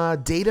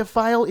some data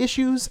file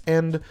issues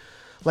and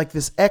like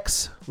this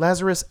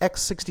Lazarus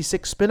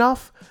X66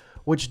 spinoff,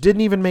 which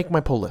didn't even make my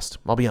pull list,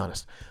 I'll be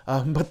honest.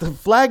 But the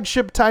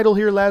flagship title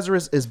here,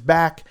 Lazarus, is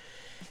back,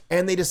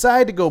 and they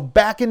decide to go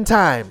back in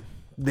time.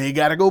 They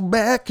gotta go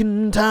back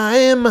in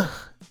time.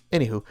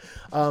 Anywho,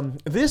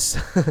 this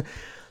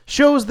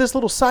shows this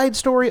little side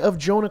story of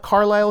Jonah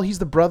Carlyle. He's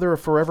the brother of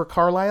Forever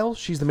Carlyle.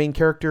 She's the main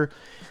character,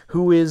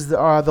 who is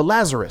the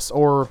Lazarus,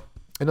 or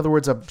in other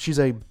words, she's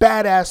a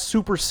badass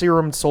super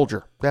serum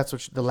soldier. That's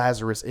what the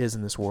Lazarus is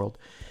in this world.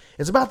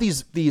 It's about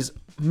these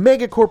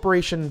mega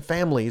corporation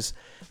families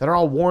that are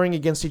all warring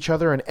against each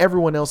other, and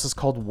everyone else is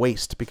called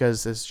waste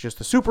because it's just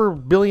the super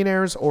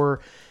billionaires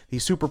or the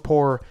super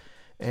poor,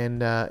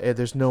 and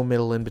there's no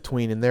middle in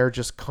between, and they're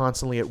just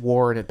constantly at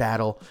war and at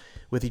battle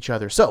with each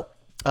other. So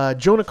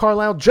Jonah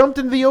Carlyle jumped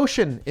into the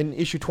ocean in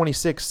issue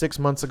 26 6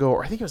 months ago,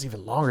 or I think it was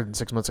even longer than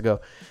 6 months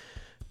ago,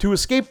 to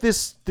escape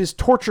this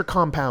torture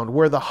compound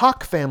where the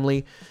Hawk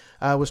family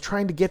was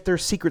trying to get their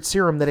secret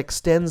serum that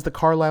extends the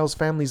Carlyle's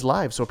family's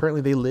lives. So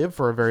apparently they live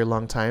for a very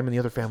long time, and the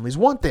other families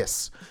want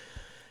this.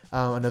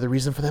 Another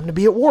reason for them to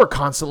be at war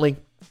constantly.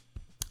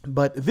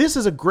 But this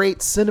is a great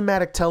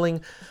cinematic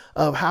telling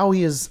of how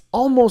he is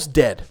almost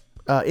dead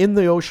in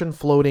the ocean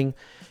floating,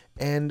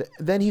 and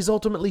then he's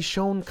ultimately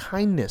shown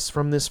kindness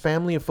from this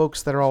family of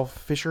folks that are all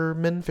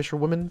fishermen,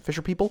 fisherwomen,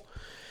 fisher people.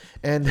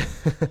 And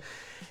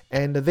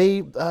and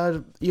they,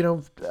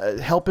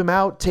 help him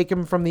out, take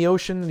him from the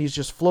ocean, and he's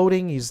just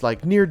floating. He's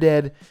like near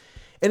dead.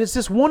 And it's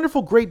this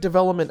wonderful, great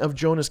development of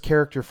Jonah's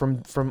character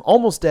from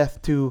almost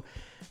death to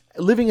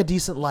living a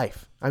decent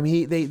life. I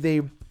mean,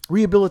 they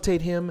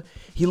rehabilitate him.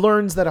 He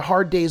learns that a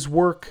hard day's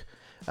work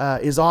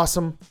is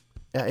awesome.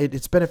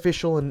 It's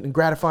beneficial and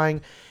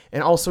gratifying.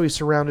 And also he's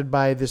surrounded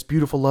by this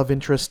beautiful love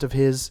interest of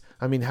his.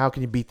 I mean, how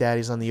can you beat that?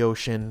 He's on the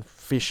ocean,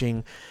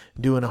 fishing,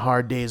 doing a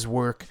hard day's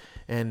work.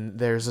 And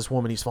there's this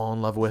woman he's falling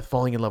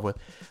in love with.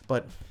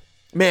 But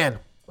man,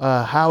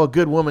 how a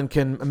good woman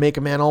can make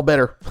a man all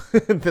better.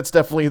 That's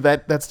definitely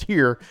that's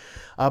here.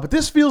 But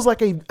this feels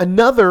like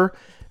another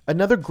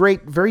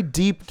great, very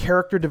deep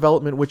character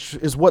development, which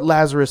is what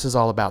Lazarus is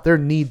all about. They're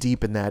knee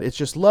deep in that. It's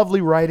just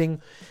lovely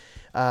writing.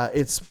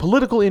 It's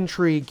political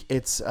intrigue.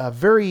 It's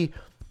very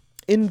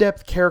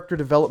in-depth character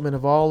development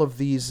of all of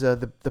these,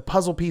 the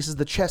puzzle pieces,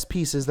 the chess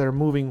pieces that are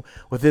moving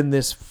within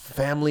this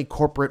family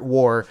corporate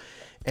war,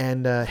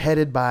 and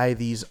headed by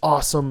these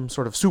awesome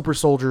sort of super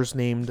soldiers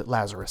named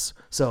Lazarus.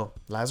 So,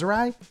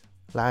 Lazari?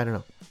 I don't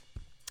know.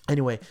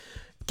 Anyway,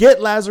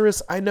 get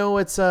Lazarus. I know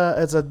it's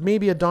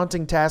maybe a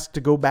daunting task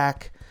to go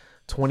back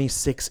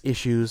 26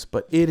 issues,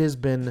 but it has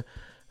been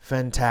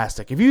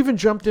fantastic. If you even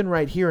jumped in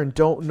right here and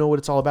don't know what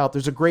it's all about,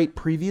 there's a great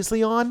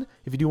previously on,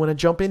 if you do want to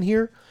jump in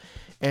here.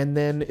 And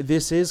then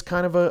this is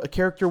kind of a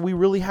character we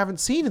really haven't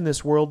seen in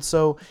this world,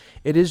 so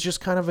it is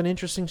just kind of an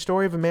interesting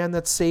story of a man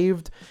that's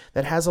saved,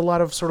 that has a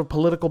lot of sort of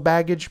political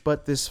baggage,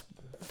 but this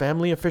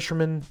family of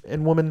fishermen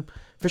and women,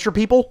 fisher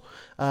people,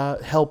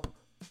 help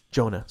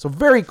Jonah. So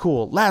very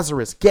cool.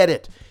 Lazarus, get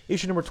it.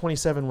 Issue number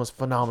 27 was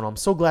phenomenal. I'm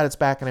so glad it's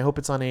back, and I hope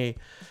it's on a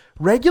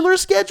regular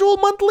schedule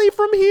monthly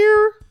from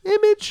here.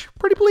 Image,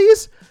 pretty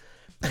please.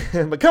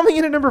 But coming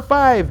in at number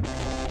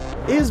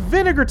 5 is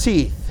Vinegar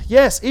Teeth.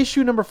 Yes,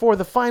 issue number 4,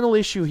 the final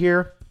issue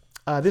here.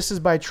 This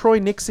is by Troy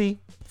Nixey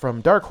from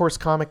Dark Horse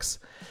Comics.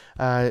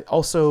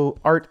 Also,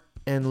 art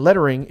and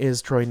lettering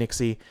is Troy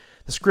Nixey.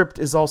 The script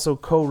is also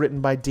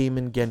co-written by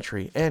Damon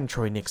Gentry and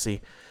Troy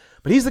Nixey.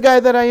 But he's the guy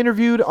that I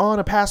interviewed on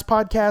a past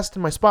podcast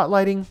in my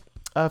spotlighting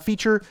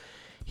feature.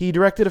 He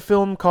directed a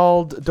film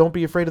called Don't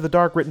Be Afraid of the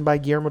Dark, written by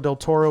Guillermo del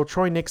Toro.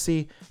 Troy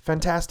Nixey,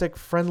 fantastic,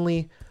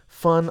 friendly,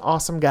 fun,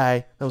 awesome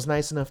guy that was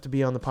nice enough to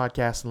be on the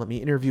podcast and let me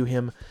interview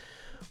him.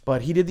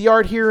 But he did the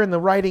art here and the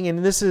writing,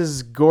 and this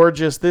is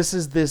gorgeous.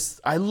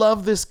 I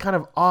love this kind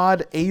of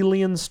odd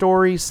alien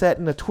story set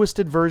in a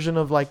twisted version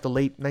of like the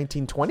late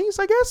 1920s,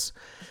 I guess.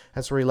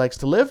 That's where he likes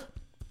to live.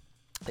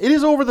 It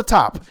is over the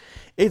top.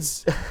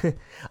 It's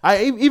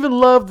I even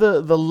love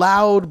the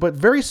loud but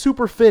very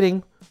super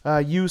fitting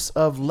use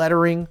of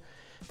lettering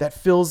that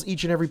fills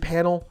each and every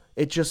panel.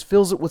 It just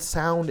fills it with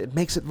sound. It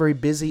makes it very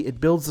busy. It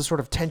builds the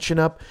sort of tension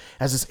up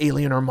as this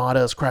alien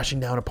armada is crashing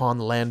down upon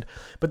the land.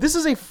 But this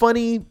is a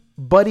funny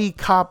buddy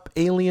cop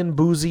alien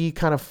boozy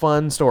kind of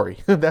fun story.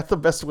 That's the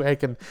best way I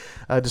can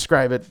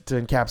describe it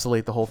to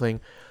encapsulate the whole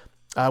thing.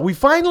 We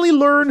finally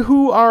learn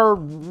who our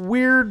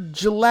weird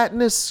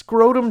gelatinous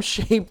scrotum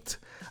shaped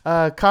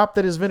cop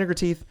that is Vinegar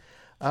Teeth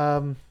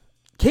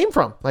came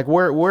from, like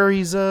where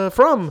he's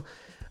from,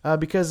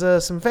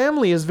 because some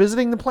family is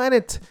visiting the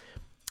planet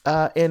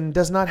and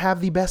does not have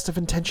the best of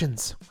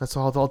intentions. That's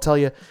all I'll tell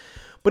you.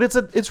 But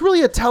it's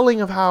really a telling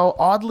of how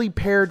oddly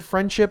paired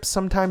friendships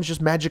sometimes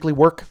just magically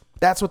work.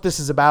 That's what this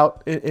is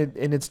about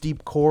in its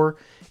deep core,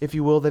 if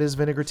you will, that is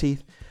Vinegar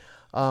Teeth.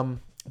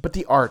 But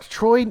the art,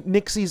 Troy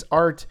Nixey's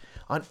art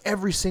on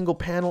every single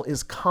panel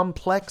is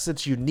complex.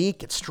 It's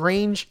unique. It's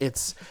strange.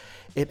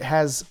 It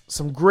has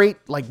some great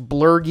like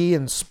blurgy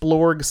and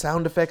splorg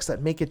sound effects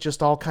that make it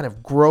just all kind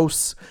of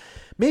gross.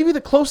 Maybe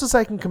the closest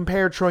I can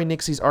compare Troy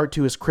Nixey's art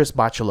to is Chris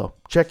Bachalo.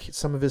 Check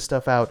some of his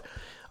stuff out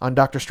on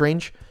Doctor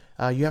Strange.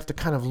 You have to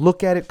kind of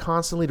look at it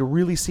constantly to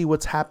really see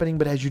what's happening.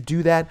 But as you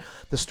do that,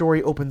 the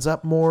story opens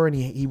up more, and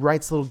he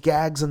writes little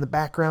gags in the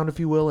background,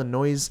 if you will, and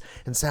noise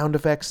and sound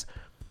effects.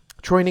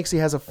 Troy Nixey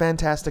has a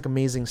fantastic,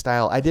 amazing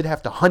style. I did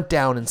have to hunt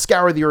down and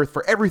scour the earth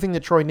for everything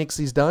that Troy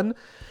Nixey's done.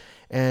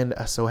 And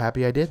so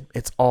happy I did.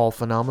 It's all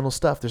phenomenal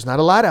stuff. There's not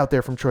a lot out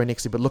there from Troy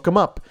Nixey, but look him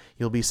up.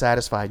 You'll be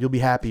satisfied. You'll be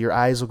happy. Your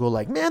eyes will go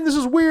like, man, this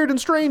is weird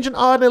and strange and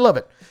odd, and I love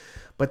it.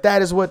 But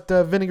that is what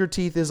Vinegar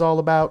Teeth is all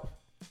about.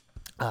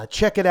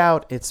 Check it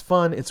out. It's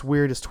fun. It's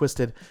weird. It's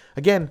twisted.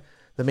 Again,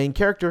 the main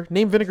character,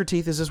 named Vinegar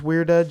Teeth, is this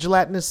weird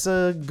gelatinous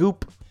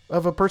goop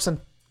of a person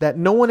that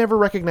no one ever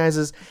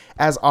recognizes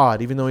as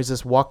odd, even though he's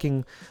this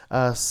walking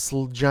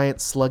giant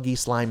sluggy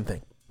slime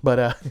thing.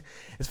 But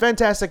it's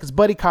fantastic. It's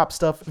buddy cop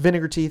stuff.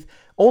 Vinegar Teeth.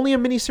 Only a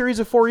mini series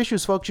of 4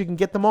 issues, folks. You can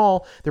get them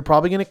all. They're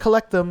probably going to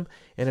collect them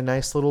in a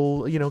nice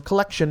little,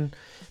 collection.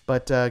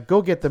 But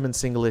go get them in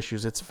single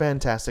issues. It's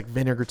fantastic.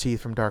 Vinegar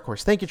Teeth from Dark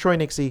Horse. Thank you, Troy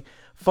Nixey.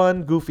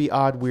 Fun, goofy,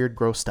 odd, weird,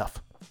 gross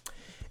stuff.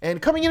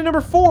 And coming in at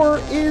number 4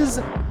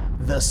 is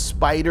The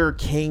Spider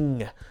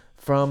King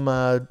from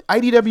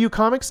IDW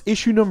Comics,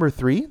 issue number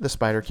 3, The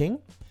Spider King.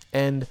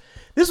 And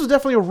this was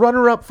definitely a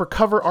runner-up for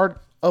cover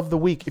art of the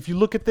week. If you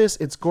look at this,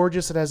 it's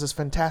gorgeous. It has this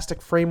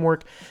fantastic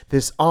framework,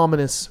 this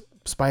ominous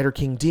Spider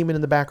King demon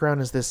in the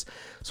background as this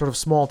sort of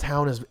small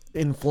town is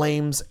in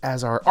flames,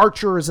 as our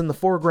Archer is in the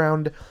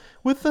foreground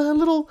with a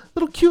little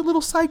cute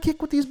little sidekick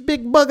with these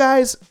big bug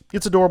eyes.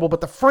 It's adorable, but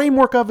the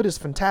framework of it is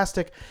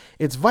fantastic.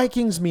 It's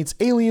Vikings meets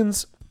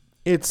aliens.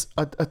 It's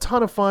a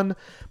ton of fun,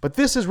 but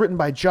this is written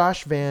by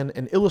Josh Van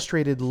and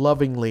illustrated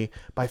lovingly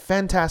by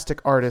fantastic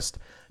artist.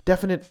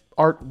 Definite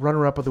art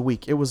runner-up of the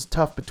week. It was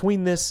tough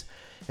between this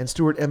and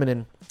Stuart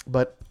Eminem,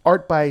 but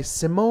art by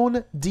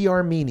Simone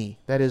D'Armini.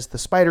 That is The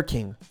Spider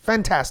King.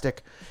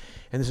 Fantastic.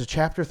 And this is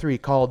chapter 3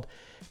 called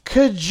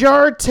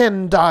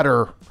Kajarten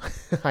Daughter,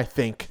 I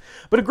think.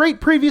 But a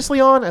great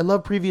previously on. I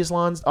love previous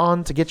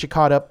on to get you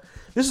caught up.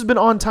 This has been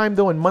on time,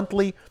 though, and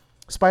monthly.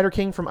 Spider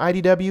King from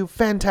IDW.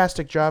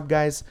 Fantastic job,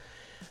 guys.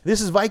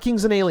 This is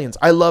Vikings and Aliens.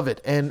 I love it.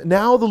 And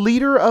now the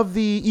leader of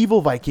the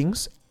evil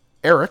Vikings,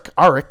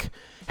 Arik,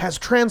 has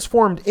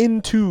transformed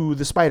into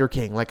the Spider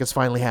King, like it's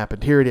finally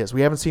happened. Here it is. We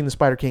haven't seen the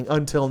Spider King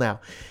until now.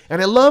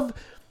 And I love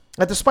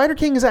that the Spider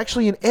King is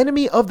actually an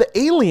enemy of the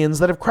aliens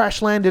that have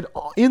crash landed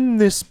in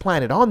this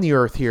planet, on the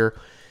Earth here.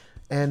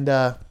 And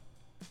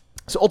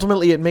so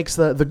ultimately it makes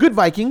the good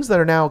Vikings that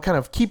are now kind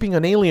of keeping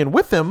an alien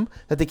with them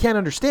that they can't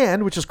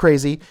understand, which is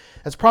crazy.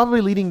 That's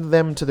probably leading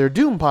them to their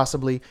doom,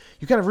 possibly.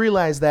 You kind of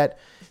realize that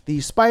the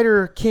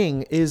Spider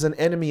King is an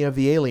enemy of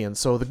the aliens.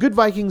 So the good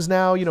Vikings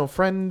now,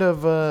 friend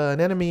of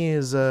an enemy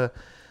is an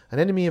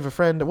enemy of a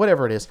friend,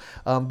 whatever it is.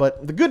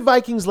 But the good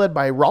Vikings led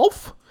by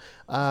Rolf,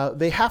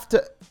 they have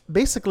to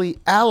basically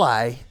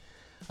ally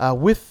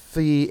with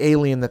the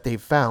alien that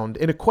they've found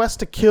in a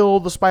quest to kill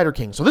the Spider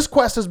King. So this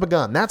quest has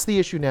begun. That's the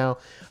issue now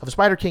of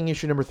Spider King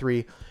issue number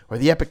 3, where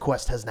the epic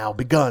quest has now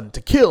begun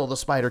to kill the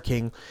Spider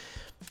King.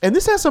 And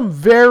this has some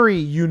very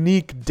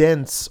unique,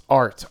 dense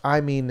art. I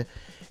mean,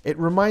 it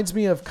reminds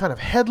me of kind of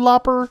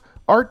Headlopper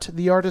art.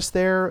 The artist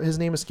there, his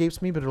name escapes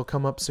me, but it'll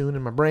come up soon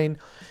in my brain.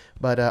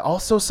 But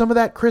also some of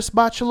that Chris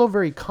Bachalo,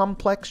 very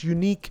complex,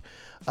 unique,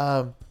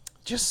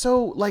 just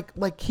so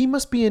like he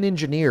must be an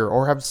engineer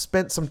or have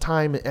spent some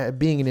time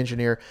being an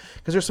engineer,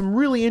 because there's some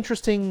really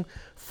interesting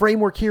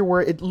framework here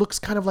where it looks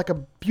kind of like a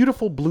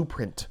beautiful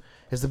blueprint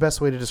is the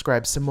best way to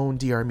describe Simone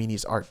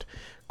D'Armini's art.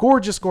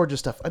 Gorgeous, gorgeous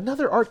stuff.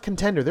 Another art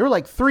contender. There were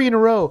like 3 in a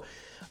row.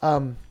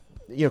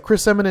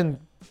 Chris Emenon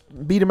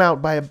beat him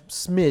out by a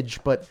smidge,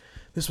 but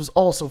this was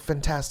also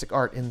fantastic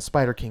art in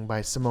Spider King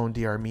by Simone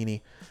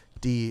D'Armini.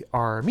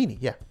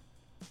 Yeah.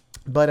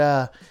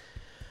 But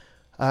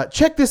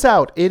check this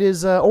out. It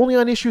is only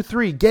on issue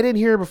 3. Get in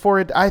here before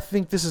it. I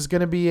think this is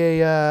going to be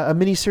a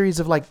mini series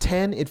of like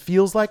 10. It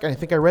feels like. I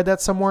think I read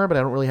that somewhere, but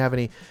I don't really have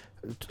any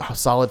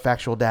solid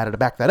factual data to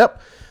back that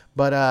up.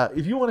 But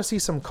if you want to see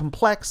some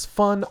complex,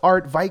 fun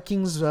art,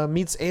 Vikings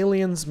meets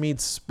aliens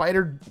meets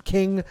Spider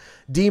King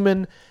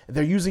demon,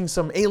 they're using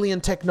some alien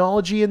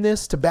technology in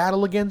this to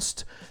battle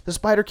against the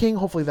Spider King.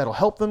 Hopefully that'll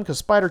help them, because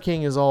Spider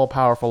King is all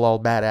powerful, all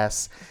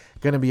badass.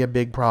 Going to be a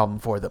big problem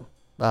for them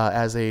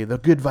as the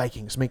good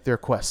Vikings make their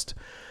quest.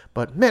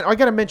 But man, I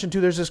got to mention too,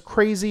 there's this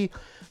crazy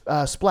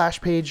splash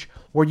page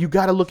where you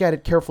got to look at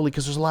it carefully,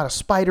 because there's a lot of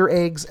spider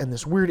eggs and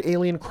this weird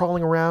alien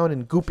crawling around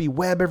and goopy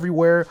web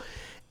everywhere.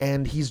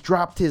 And he's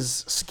dropped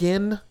his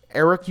skin.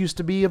 Eric used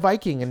to be a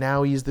Viking, and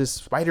now he's this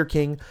Spider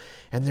King.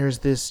 And there's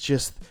this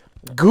just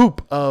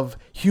goop of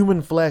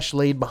human flesh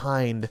laid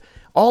behind,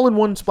 all in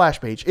one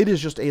splash page. It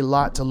is just a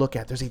lot to look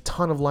at. There's a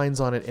ton of lines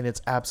on it, and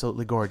it's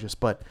absolutely gorgeous.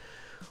 But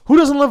who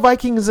doesn't love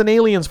Vikings and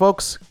aliens,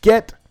 folks?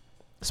 Get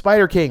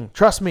Spider King.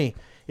 Trust me.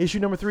 Issue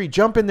number 3.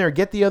 Jump in there.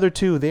 Get the other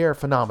 2. They are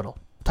phenomenal.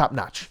 Top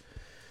notch.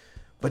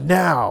 But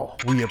now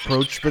we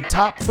approach the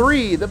top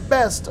 3, the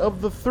best of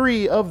the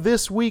 3 of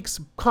this week's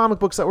comic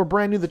books that were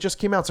brand new that just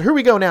came out. So here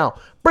we go now.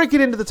 Break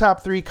it into the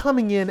top 3.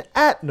 Coming in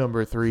at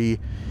number 3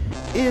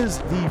 is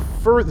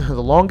the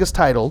longest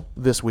title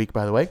this week,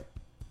 by the way.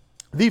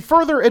 The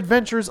Further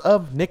Adventures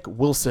of Nick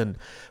Wilson.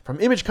 From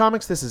Image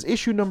Comics, this is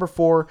issue number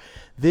 4.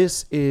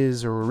 This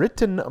is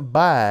written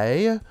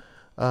by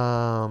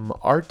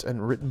art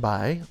and written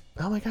by...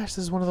 Oh my gosh,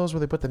 this is one of those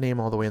where they put the name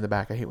all the way in the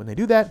back. I hate when they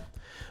do that.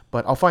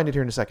 But I'll find it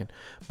here in a second.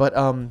 But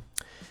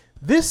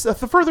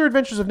The Further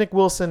Adventures of Nick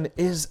Wilson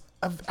is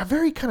a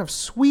very kind of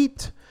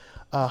sweet,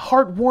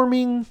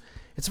 heartwarming,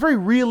 it's a very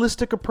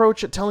realistic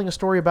approach at telling a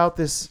story about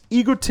this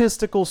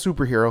egotistical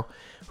superhero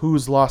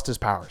who's lost his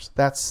powers.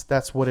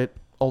 That's what it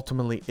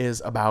ultimately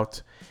is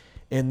about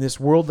in this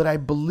world that I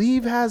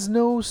believe has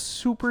no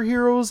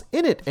superheroes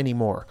in it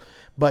anymore.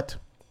 But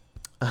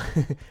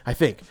I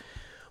think.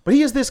 But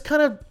he is this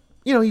kind of,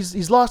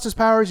 he's lost his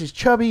powers, he's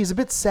chubby, he's a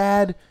bit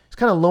sad, he's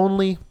kind of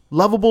lonely,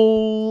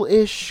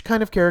 lovable-ish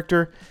kind of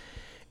character.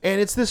 And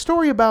it's this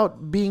story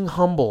about being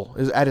humble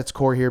is at its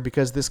core here,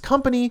 because this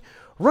company,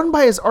 run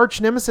by his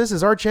arch nemesis,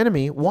 his arch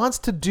enemy, wants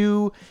to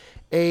do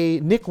a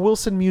Nick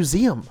Wilson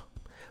museum,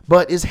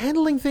 but is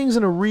handling things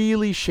in a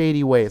really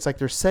shady way. It's like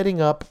they're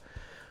setting up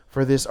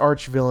for this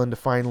arch villain to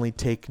finally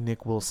take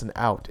Nick Wilson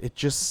out. It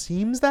just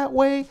seems that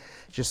way.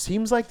 It just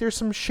seems like there's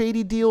some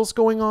shady deals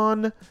going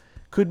on.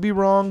 Could be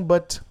wrong,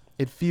 but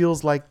it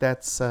feels like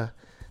that's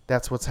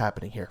what's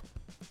happening here.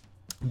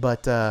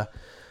 But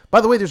by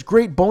the way, there's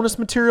great bonus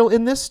material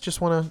in this. Just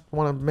want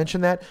to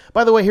mention that.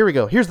 By the way, here we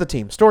go. Here's the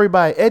team. Story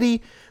by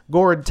Eddie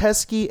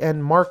Gorodetsky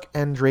and Mark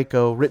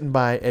Andreyko. Written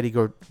by Eddie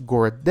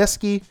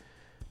Gorodetsky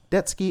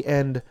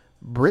and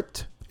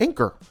Britt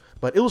Inker.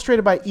 But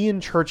illustrated by Ian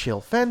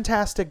Churchill.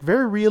 Fantastic,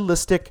 very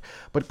realistic,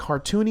 but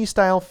cartoony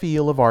style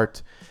feel of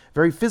art.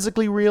 Very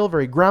physically real,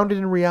 very grounded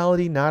in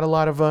reality. Not a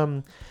lot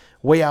of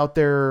way out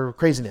there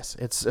craziness.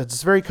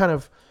 It's very kind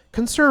of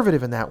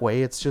conservative in that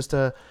way. It's just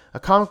a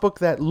comic book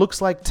that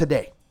looks like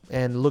today.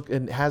 And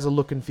has a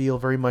look and feel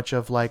very much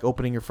of like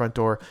opening your front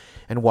door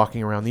and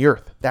walking around the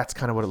earth. That's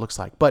kind of what it looks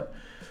like. But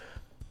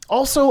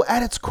also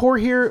at its core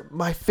here,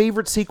 my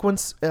favorite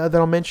sequence that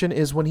I'll mention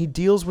is when he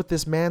deals with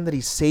this man that he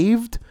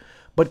saved,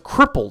 but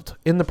crippled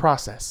in the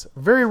process.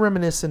 Very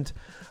reminiscent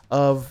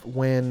of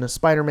when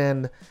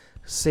Spider-Man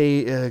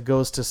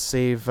goes to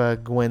save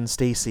Gwen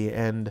Stacy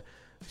and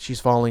she's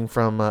falling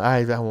from...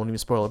 I won't even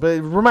spoil it, but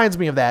it reminds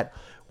me of that.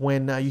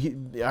 When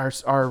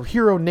our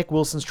hero Nick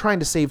Wilson's trying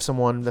to save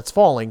someone that's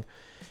falling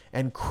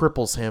and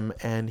cripples him,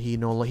 and he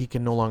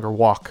can no longer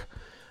walk.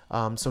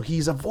 So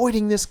he's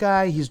avoiding this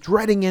guy, he's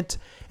dreading it,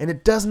 and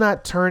it does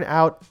not turn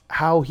out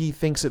how he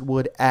thinks it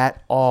would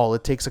at all.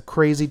 It takes a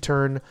crazy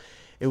turn.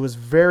 It was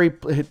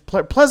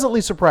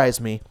pleasantly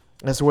surprised me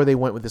as to where they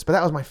went with this. But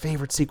that was my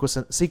favorite sequence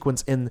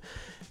in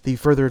the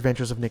Further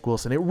Adventures of Nick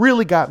Wilson. It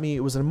really got me.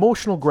 It was an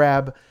emotional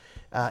grab.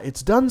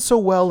 It's done so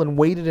well and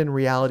weighted in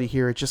reality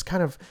here. It just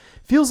kind of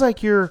feels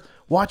like you're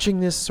watching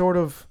this sort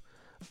of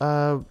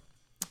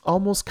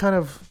almost kind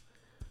of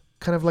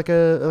like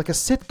a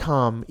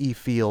sitcom-y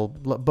feel,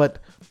 but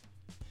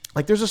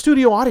like there's a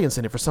studio audience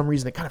in it for some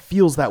reason. It kind of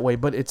feels that way,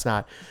 but it's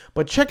not.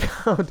 But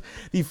check out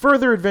The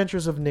Further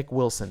Adventures of Nick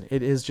Wilson.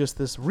 It is just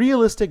this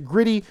realistic,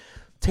 gritty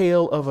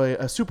tale of a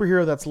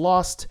superhero that's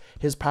lost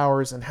his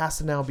powers and has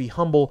to now be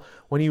humble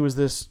when he was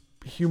this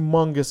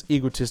humongous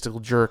egotistical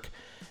jerk.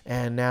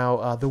 And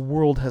now the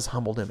world has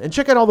humbled him. And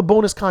check out all the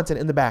bonus content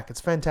in the back. It's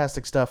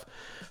fantastic stuff,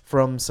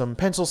 from some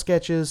pencil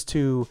sketches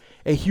to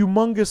a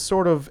humongous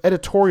sort of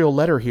editorial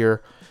letter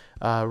here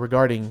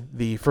regarding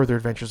the Further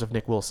Adventures of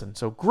Nick Wilson.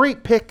 So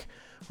great pick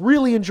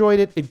Really enjoyed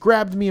it. It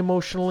grabbed me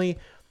emotionally,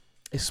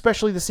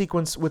 especially the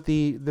sequence with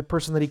the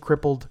person that he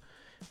crippled.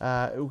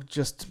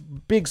 Just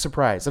big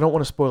surprise. I don't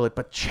want to spoil it,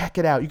 but check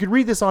it out. You could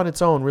read this on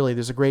its own, really.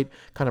 There's a great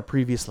kind of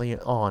previously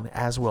on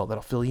as well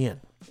that'll fill you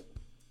in.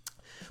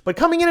 But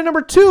coming in at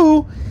number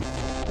 2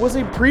 was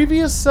a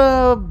previous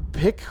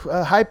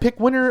high pick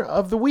winner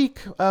of the week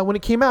when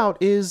it came out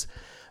is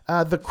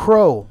The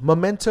Crow,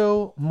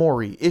 Memento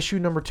Mori, issue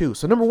number 2.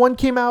 So number 1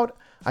 came out.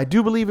 I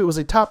do believe it was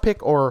a top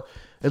pick, or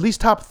at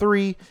least top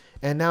 3.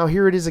 And now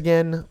here it is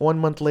again, 1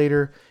 month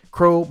later.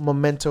 Crow,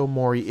 Memento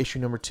Mori, issue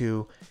number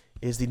 2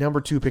 is the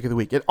number 2 pick of the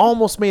week. It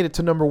almost made it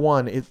to number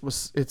 1.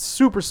 It's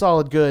super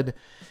solid good.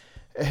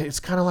 It's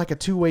kind of like a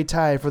two-way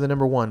tie for the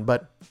number 1,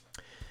 but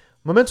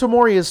Memento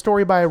Mori is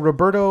story by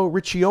Roberto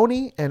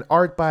Riccioni and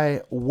art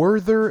by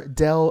Werther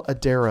Del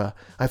Adera.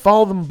 I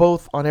follow them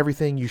both on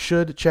everything. You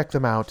should check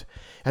them out.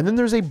 And then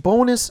there's a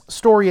bonus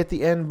story at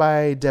the end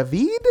by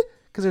David,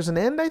 because there's an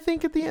end, I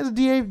think, at the end.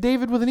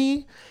 David with an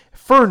E.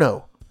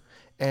 Furno.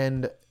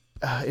 And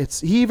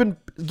he even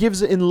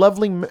gives it in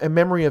lovely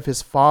memory of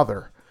his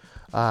father,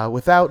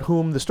 without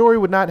whom the story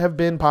would not have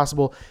been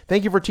possible.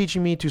 Thank you for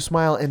teaching me to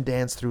smile and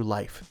dance through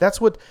life. That's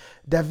what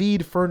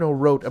David Furno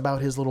wrote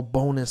about his little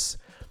bonus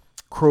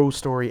Crow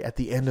story at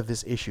the end of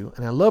this issue.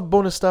 And I love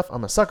bonus stuff.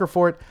 I'm a sucker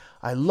for it.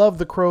 I love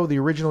The Crow, the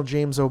original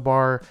James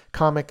O'Barr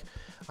comic.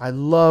 I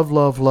love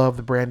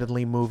the Brandon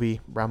Lee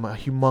movie. I'm a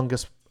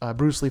humongous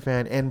Bruce Lee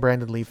fan and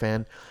Brandon Lee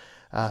fan.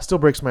 Still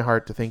breaks my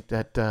heart to think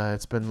that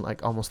it's been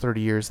like almost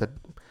 30 years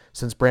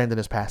since Brandon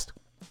has passed.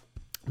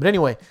 But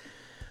anyway,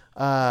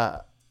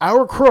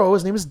 our Crow,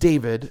 his name is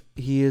David.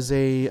 He was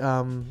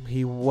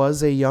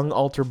a young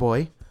altar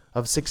boy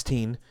of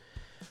 16.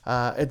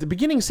 At the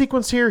beginning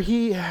sequence here,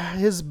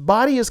 his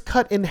body is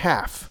cut in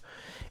half,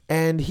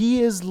 and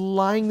he is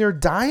lying there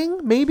dying,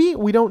 maybe?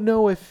 We don't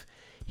know if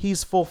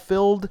he's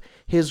fulfilled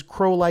his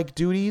crow-like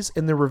duties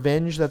in the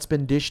revenge that's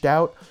been dished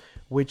out,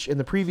 which in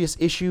the previous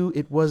issue,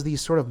 it was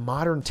these sort of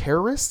modern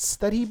terrorists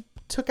that he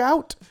took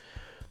out.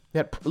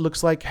 That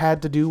looks like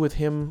had to do with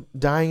him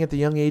dying at the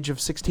young age of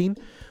 16.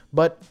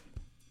 But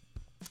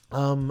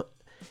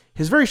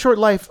his very short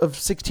life of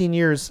 16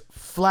 years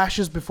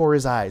flashes before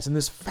his eyes in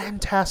this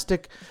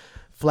fantastic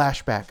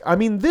flashback. I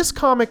mean, this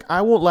comic,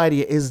 I won't lie to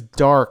you, is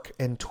dark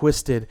and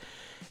twisted.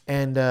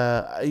 And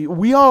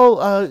we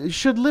all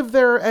should live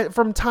there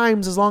from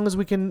times as long as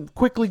we can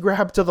quickly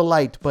grab to the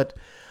light. But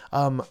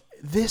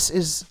this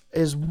is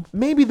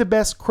maybe the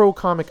best Crow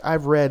comic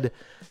I've read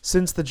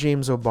since the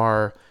James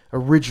O'Barr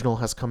original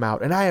has come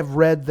out. And I have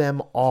read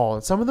them all.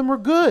 And some of them were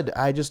good.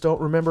 I just don't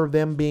remember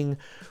them being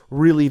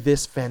really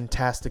this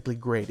fantastically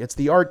great. It's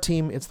the art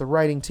team. It's the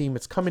writing team.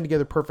 It's coming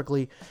together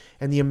perfectly.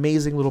 And the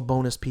amazing little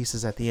bonus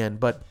pieces at the end.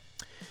 But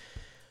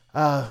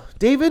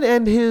David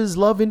and his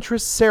love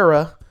interest,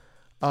 Sarah,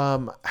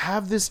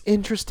 have this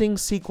interesting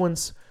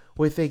sequence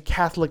with a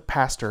Catholic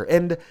pastor.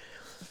 And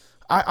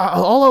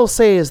all I'll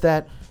say is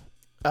that,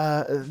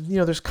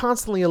 there's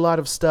constantly a lot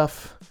of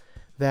stuff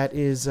that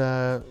is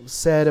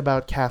said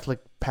about Catholic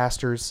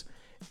pastors,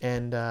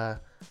 and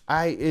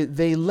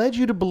they led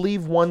you to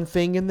believe one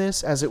thing in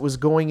this as it was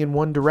going in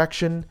one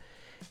direction,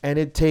 and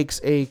it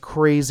takes a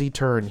crazy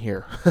turn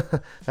here.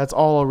 That's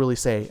all I'll really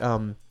say.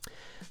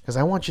 Because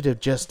I want you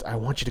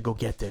to go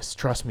get this.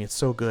 Trust me, it's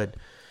so good.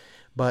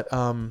 But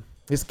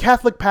this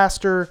Catholic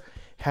pastor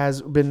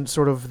has been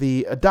sort of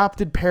the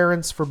adopted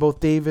parents for both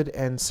David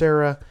and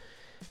Sarah.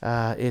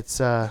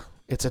 It's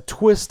a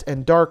twist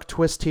and dark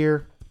twist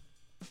here.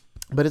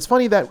 But it's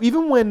funny that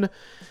even when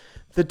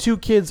the two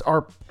kids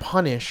are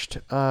punished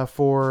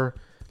for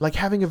like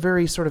having a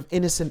very sort of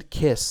innocent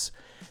kiss,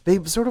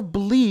 they sort of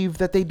believe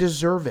that they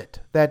deserve it,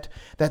 that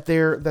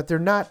they're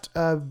not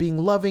being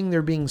loving,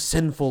 they're being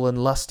sinful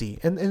and lusty,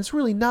 and it's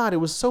really not. It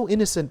was so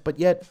innocent, but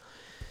yet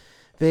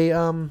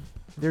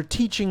their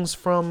teachings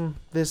from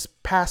this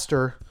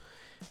pastor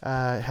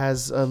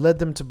has led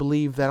them to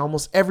believe that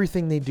almost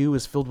everything they do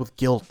is filled with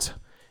guilt,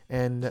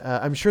 and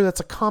I'm sure that's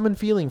a common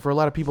feeling for a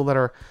lot of people that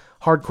are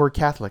hardcore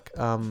Catholic.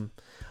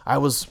 I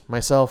was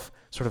myself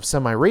sort of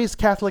semi-raised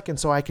Catholic, and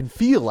so I can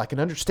feel, I can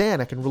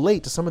understand, I can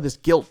relate to some of this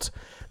guilt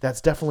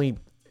that's definitely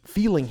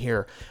feeling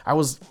here. I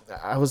was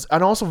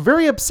and also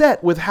very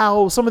upset with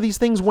how some of these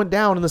things went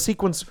down in the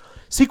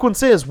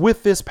sequences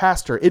with this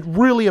pastor. It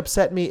really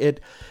upset me.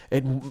 It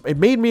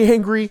made me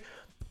angry.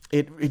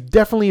 It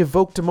definitely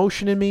evoked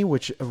emotion in me,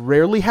 which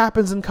rarely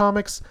happens in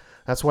comics.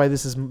 That's why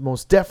this is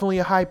most definitely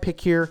a high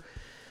pick here.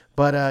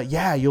 But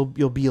you'll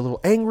be a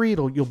little angry.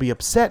 You'll be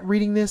upset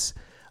reading this.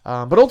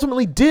 But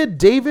ultimately, did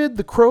David,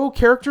 the Crow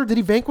character, did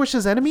he vanquish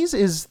his enemies?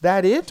 Is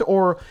that it,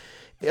 or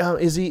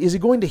is he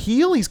going to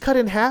heal? He's cut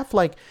in half.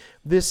 Like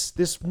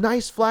this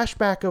nice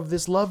flashback of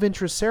this love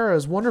interest Sarah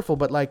is wonderful.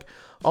 But like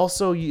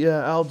also,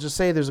 I'll just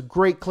say there's a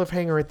great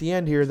cliffhanger at the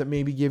end here that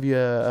maybe give you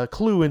a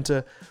clue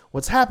into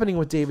what's happening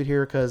with David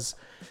here, because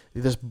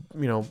there's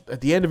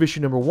at the end of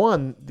issue number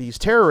 1, these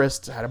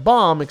terrorists had a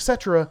bomb,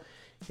 etc.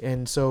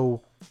 And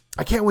so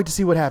I can't wait to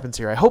see what happens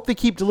here. I hope they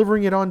keep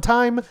delivering it on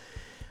time.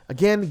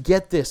 Again,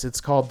 get this. It's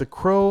called The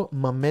Crow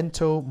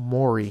Memento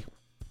Mori.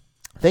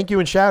 Thank you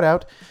and shout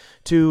out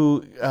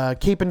to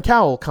Cape and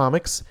Cowl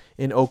Comics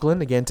in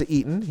Oakland, again to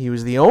Eaton. He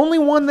was the only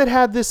one that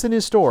had this in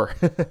his store.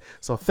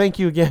 So thank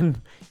you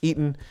again,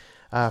 Eaton,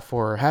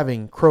 for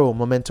having Crow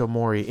Memento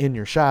Mori in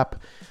your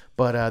shop.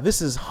 But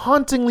this is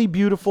hauntingly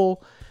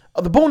beautiful.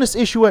 The bonus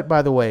issuette,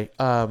 by the way,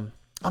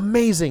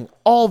 amazing.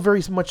 All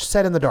very much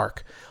set in the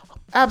dark.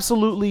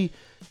 Absolutely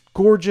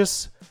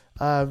gorgeous,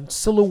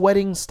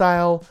 silhouetting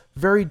style,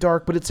 very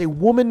dark. But it's a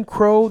woman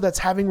crow that's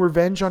having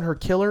revenge on her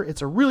killer.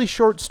 It's a really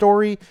short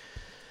story.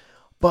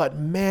 But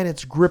man,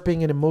 it's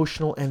gripping and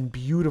emotional and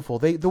beautiful.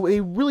 They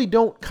really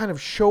don't kind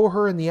of show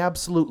her in the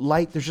absolute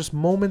light. There's just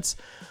moments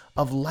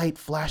of light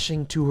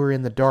flashing to her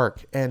in the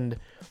dark. And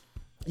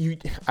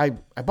I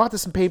bought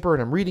this in paper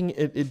and I'm reading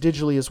it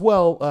digitally as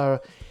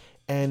well.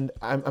 And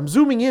I'm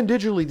zooming in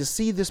digitally to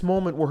see this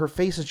moment where her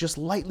face is just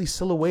lightly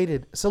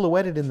silhouetted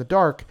in the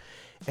dark.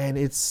 And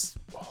it's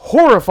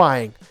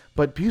horrifying,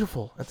 but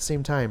beautiful at the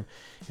same time.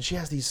 And she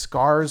has these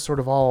scars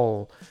sort of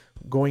all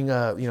going,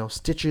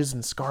 stitches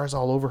and scars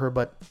all over her,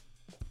 but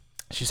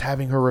she's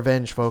having her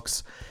revenge,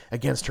 folks,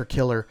 against her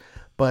killer.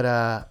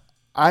 But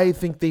I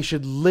think they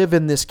should live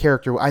in this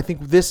character. I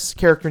think this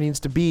character needs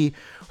to be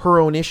her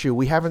own issue.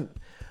 We haven't,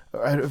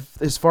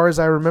 as far as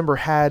I remember,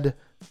 had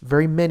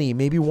very many,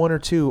 maybe one or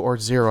two or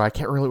zero. I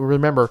can't really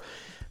remember.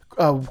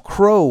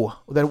 Crow,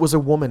 that was a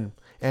woman.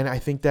 And I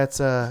think that's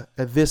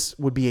this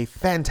would be a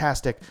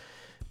fantastic,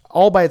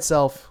 all by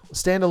itself,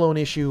 standalone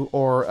issue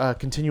or a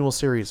continual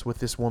series with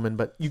this woman.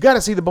 But you got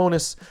to see the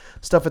bonus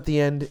stuff at the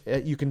end.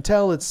 You can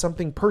tell it's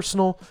something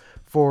personal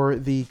for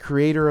the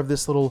creator of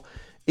this little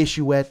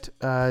issuette,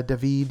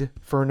 David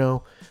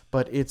Furno.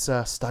 But it's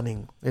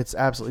stunning. It's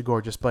absolutely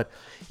gorgeous. But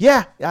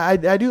yeah,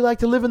 I do like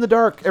to live in the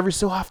dark every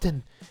so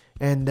often.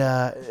 And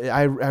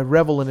I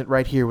revel in it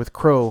right here with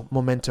Crow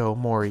Memento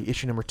Mori,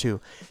 issue number 2.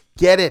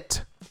 Get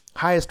it.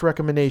 Highest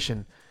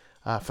recommendation.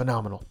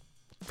 Phenomenal.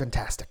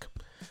 Fantastic.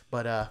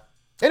 But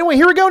anyway,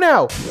 here we go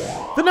now.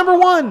 The number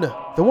 1.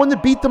 The one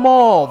that beat them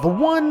all. The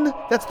one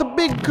that's the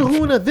big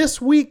kahuna. This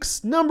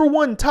week's number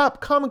 1 top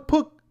comic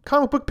book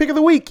pick of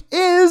the week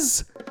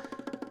is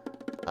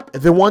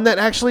the one that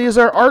actually is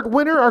our art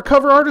winner, our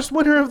cover artist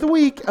winner of the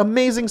week.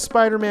 Amazing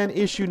Spider-Man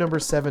issue number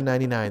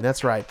 799.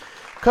 That's right.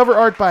 Cover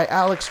art by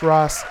Alex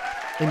Ross.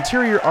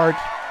 Interior art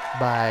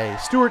by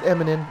Stuart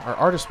Eminem, our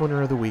artist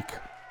winner of the week.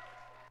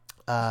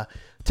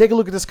 Take a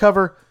look at this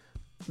cover.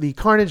 The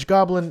Carnage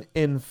Goblin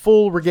in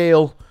full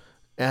regale,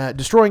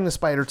 destroying the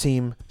Spider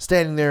Team,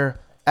 standing there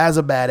as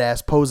a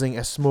badass, posing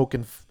as smoke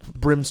and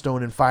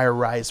brimstone and fire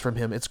rise from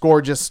him. It's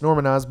gorgeous.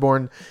 Norman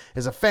Osborn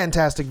is a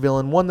fantastic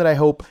villain, one that I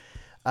hope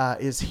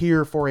is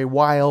here for a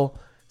while.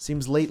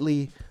 Seems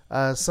lately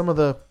some of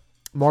the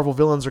Marvel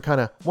villains are kind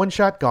of one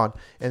shot gone,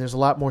 and there's a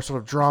lot more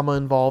sort of drama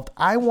involved.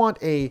 I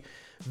want a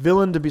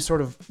villain to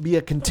be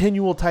a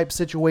continual type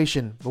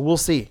situation, but we'll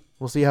see.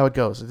 We'll see how it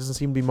goes. It doesn't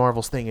seem to be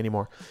Marvel's thing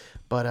anymore.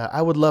 But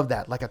I would love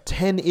that. Like a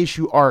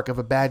 10-issue arc of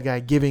a bad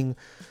guy giving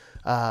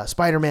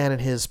Spider-Man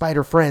and his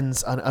spider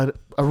friends a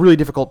really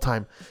difficult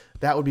time.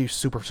 That would be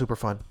super, super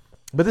fun.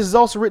 But this is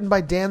also written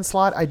by Dan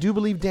Slott. I do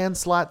believe Dan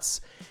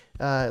Slott's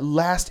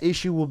last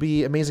issue will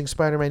be Amazing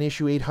Spider-Man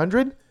issue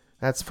 800.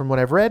 That's from what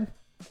I've read,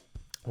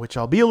 which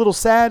I'll be a little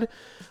sad,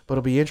 but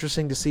it'll be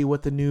interesting to see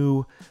what the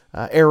new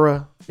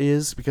era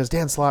is, because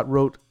Dan Slott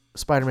wrote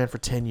Spider-Man for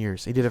 10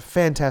 years. He did a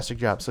fantastic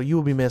job, so you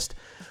will be missed.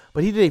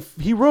 But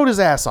he wrote his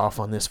ass off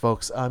on this,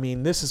 folks. I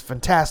mean, this is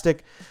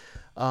fantastic.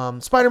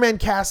 Spider-Man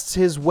casts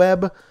his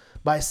web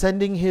by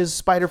sending his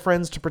spider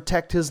friends to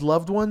protect his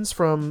loved ones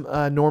from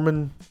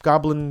Norman,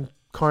 Goblin,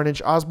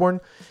 Carnage, Osborn.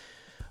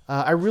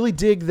 I really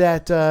dig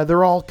that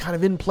they're all kind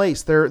of in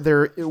place.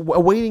 They're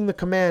awaiting the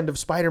command of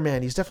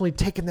Spider-Man. He's definitely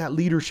taken that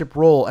leadership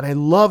role, and I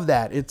love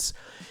that. It's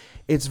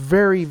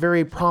very,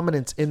 very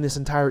prominent in this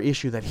entire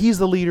issue that he's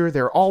the leader.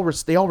 They all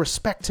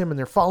respect him and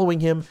they're following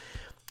him,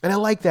 and I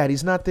like that.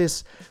 He's not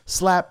this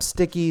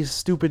slapsticky,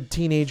 stupid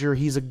teenager.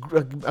 He's a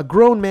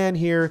grown man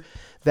here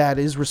that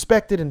is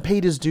respected and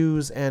paid his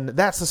dues, and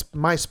that's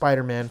my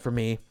Spider-Man for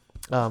me.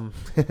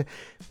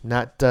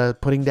 Not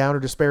putting down or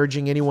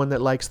disparaging anyone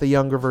that likes the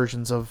younger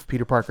versions of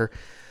Peter Parker.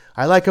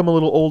 I like him a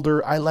little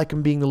older. I like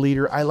him being the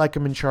leader. I like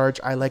him in charge.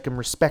 I like him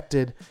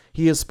respected.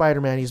 He is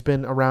Spider-Man. He's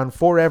been around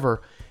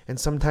forever, and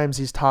sometimes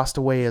he's tossed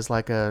away as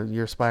like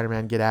you're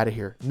Spider-Man, get out of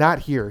here. Not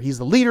here. He's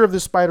the leader of the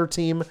Spider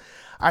Team.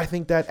 I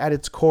think that at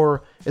its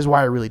core is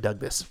why I really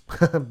dug this.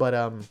 But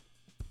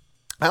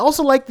I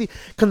also like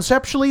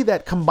conceptually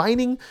that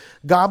combining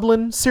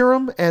Goblin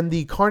Serum and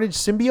the Carnage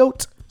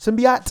symbiote,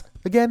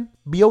 again,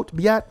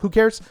 Biot, who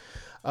cares,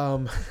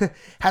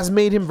 has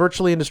made him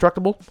virtually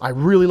indestructible. I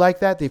really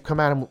like that. They've come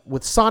at him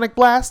with Sonic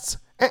Blasts.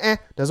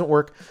 Doesn't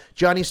work.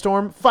 Johnny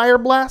Storm, Fire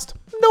Blast.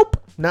 Nope,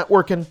 not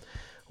working.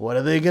 What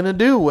are they going to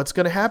do? What's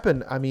going to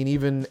happen? I mean,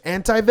 even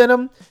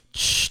Anti-Venom.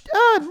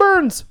 It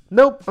burns.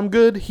 Nope, I'm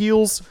good.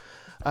 Heals.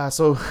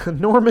 So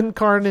Norman,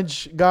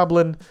 Carnage,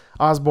 Goblin,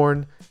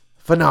 Osborn,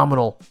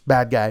 phenomenal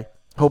bad guy.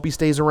 Hope he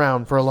stays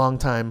around for a long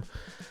time.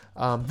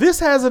 This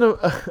has an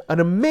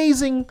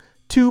amazing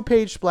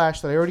 2-page splash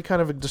that I already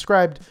kind of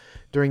described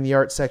during the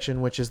art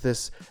section, which is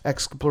this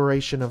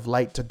exploration of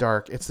light to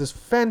dark. It's this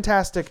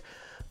fantastic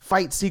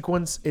fight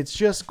sequence. It's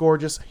just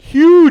gorgeous.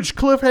 Huge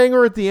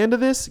cliffhanger at the end of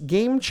this.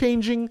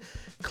 Game-changing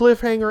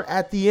cliffhanger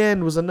at the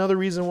end was another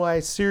reason why I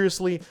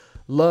seriously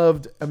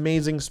loved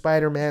Amazing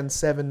Spider-Man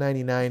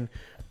 799.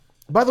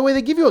 By the way,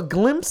 they give you a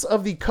glimpse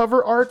of the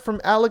cover art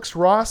from Alex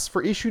Ross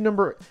for issue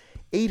number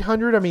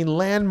 800. I mean,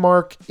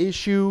 landmark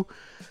issue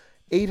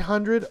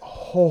 800.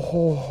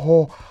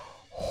 Ho,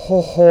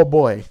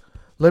 boy.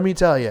 Let me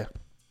tell you.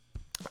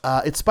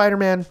 It's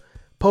Spider-Man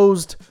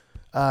posed,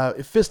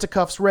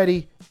 fisticuffs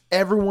ready.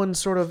 Everyone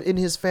sort of in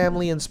his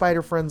family and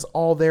Spider friends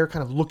all there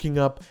kind of looking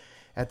up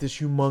at this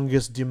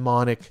humongous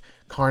demonic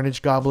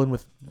Carnage Goblin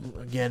with,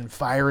 again,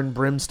 fire and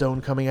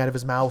brimstone coming out of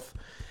his mouth.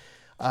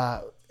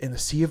 In the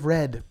sea of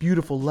red.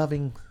 Beautiful,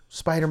 loving,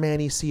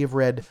 Spider-Man-y sea of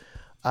red.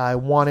 I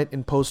want it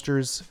in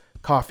posters,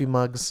 coffee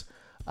mugs,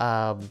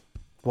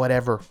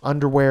 whatever,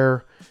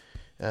 underwear,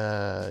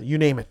 you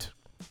name it.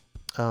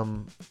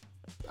 I'll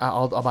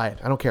buy it.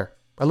 I don't care.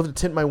 I love to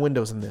tint my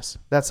windows in this.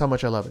 That's how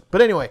much I love it.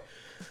 But anyway,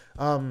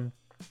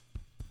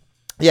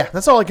 yeah,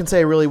 that's all I can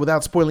say really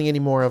without spoiling any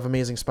more of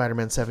Amazing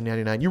Spider-Man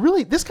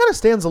 799. This kind of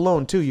stands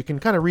alone too. You can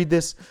kind of read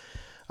this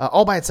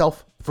all by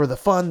itself for the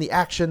fun, the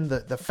action,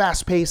 the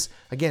fast pace.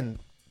 Again,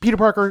 Peter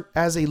Parker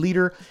as a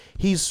leader,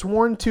 he's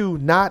sworn to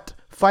not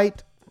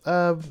fight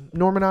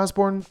Norman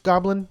Osborn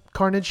Goblin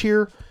Carnage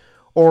here,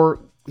 or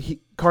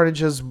Carnage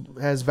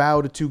has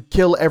vowed to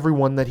kill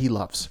everyone that he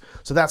loves.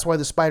 So that's why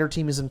the Spider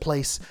Team is in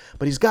place.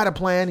 But he's got a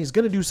plan. He's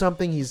going to do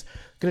something. He's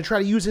going to try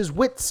to use his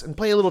wits and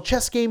play a little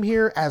chess game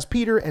here as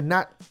Peter and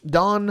not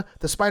don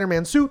the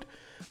Spider-Man suit.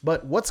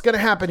 But what's going to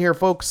happen here,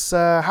 folks?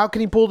 How can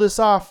he pull this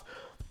off?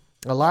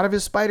 A lot of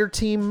his Spider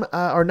Team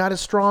are not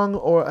as strong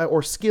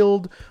or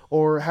skilled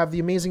or have the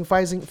amazing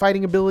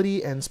fighting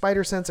ability and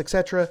spider sense,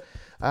 etc.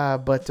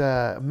 But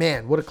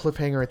man, what a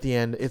cliffhanger at the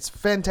end. It's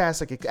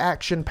fantastic. It's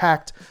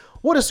action-packed.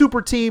 What a super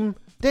team.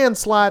 Dan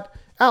Slott,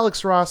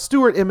 Alex Ross,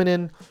 Stuart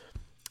Immonen.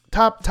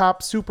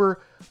 Top,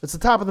 super. It's the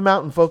top of the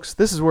mountain, folks.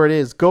 This is where it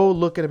is. Go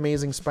look at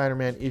Amazing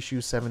Spider-Man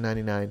issue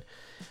 799.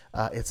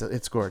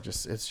 It's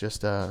gorgeous. It's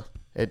just...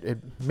 It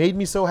made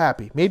me so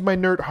happy. Made my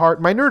nerd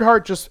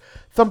heart just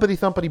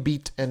thumpity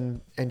beat and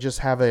just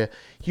have a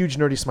huge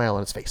nerdy smile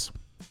on its face,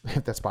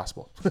 if that's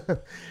possible.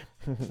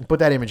 Put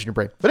that image in your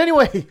brain. But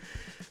anyway,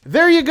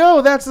 there you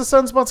go. That's the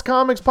Sunspots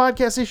Comics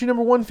podcast issue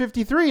number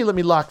 153. Let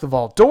me lock the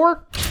vault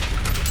door.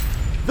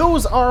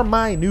 Those are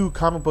my new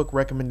comic book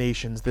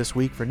recommendations this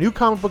week for New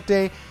Comic Book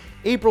Day,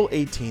 April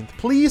 18th.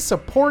 Please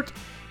support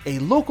a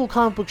local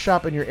comic book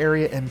shop in your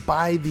area and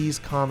buy these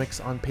comics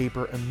on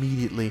paper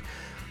immediately.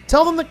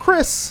 Tell them that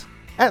Chris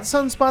at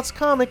Sunspots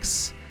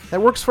Comics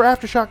that works for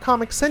Aftershock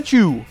Comics sent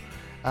you.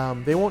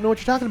 They won't know what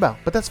you're talking about,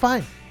 but that's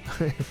fine.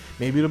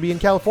 Maybe it'll be in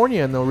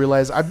California and they'll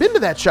realize I've been to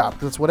that shop.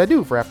 That's what I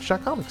do for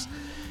Aftershock Comics.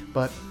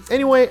 But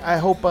anyway, I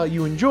hope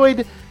you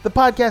enjoyed the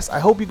podcast. I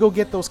hope you go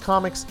get those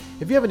comics.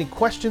 If you have any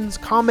questions,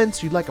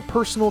 comments, you'd like a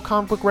personal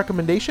comic book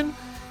recommendation,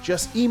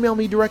 just email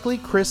me directly,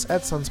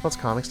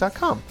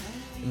 chris@sunspotscomics.com.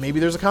 Maybe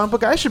there's a comic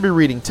book I should be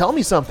reading. Tell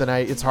me something.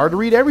 It's hard to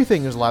read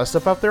everything. There's a lot of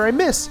stuff out there I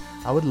miss.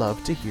 I would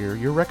love to hear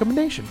your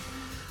recommendation.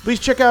 Please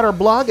check out our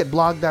blog at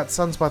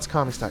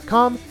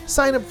blog.sunspotscomics.com.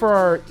 Sign up for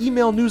our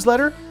email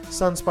newsletter,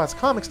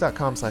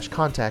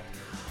 sunspotscomics.com/contact.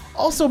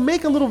 Also,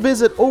 make a little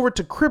visit over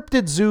to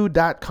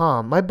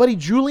cryptidzoo.com. My buddy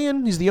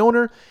Julian, he's the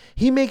owner.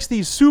 He makes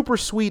these super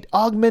sweet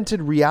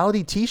augmented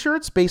reality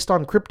t-shirts based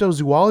on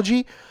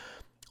cryptozoology.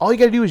 All you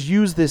got to do is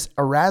use this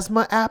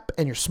Erasma app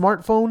and your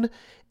smartphone,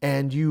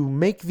 and you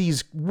make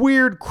these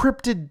weird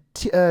cryptid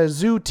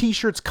zoo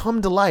t-shirts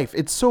come to life.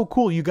 It's so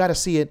cool. You got to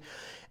see it.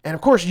 And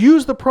of course,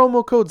 use the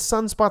promo code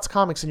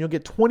SunspotsComics and you'll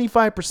get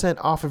 25%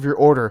 off of your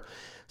order.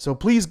 So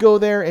please go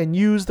there and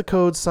use the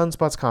code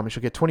SunspotsComics.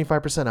 You'll get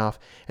 25% off.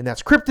 And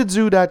that's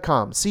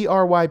cryptidzoo.com.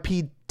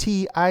 CRYPTID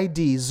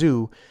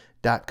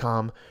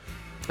zoo.com.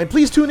 And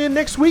please tune in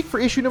next week for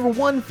issue number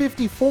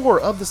 154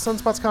 of the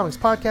Sunspots Comics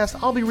podcast.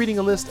 I'll be reading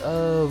a list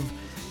of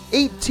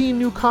 18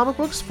 new comic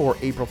books for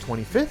April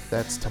 25th.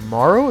 That's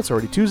tomorrow. It's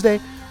already Tuesday,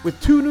 with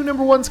 2 new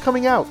number 1s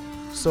coming out.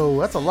 So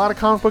that's a lot of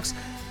comic books,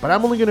 but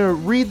I'm only going to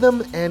read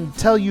them and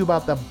tell you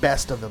about the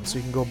best of them so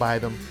you can go buy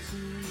them.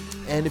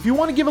 And if you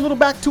want to give a little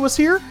back to us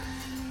here,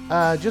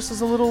 just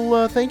as a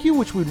little thank you,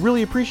 which we'd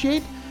really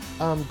appreciate,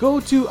 go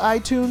to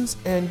iTunes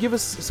and give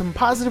us some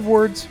positive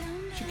words.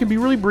 It can be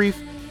really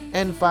brief,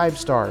 and 5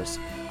 stars.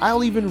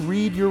 I'll even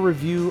read your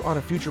review on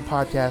a future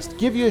podcast,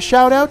 give you a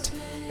shout out,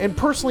 and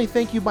personally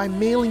thank you by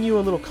mailing you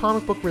a little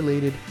comic book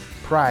related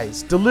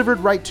prize delivered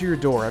right to your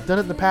door. I've done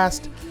it in the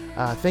past.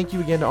 Thank you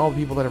again to all the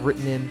people that have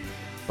written in.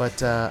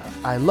 But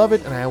I love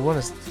it, and I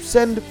want to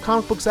send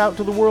comic books out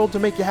to the world to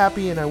make you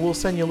happy, and I will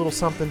send you a little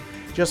something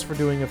just for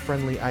doing a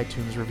friendly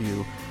iTunes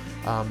review.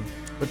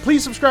 But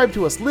please subscribe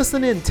to us,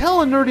 listen in,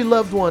 tell a nerdy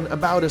loved one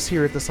about us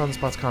here at the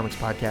Sunspots Comics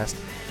podcast.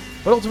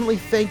 But ultimately,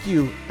 thank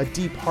you, a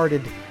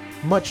deep-hearted,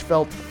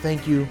 much-felt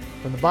thank you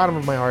from the bottom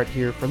of my heart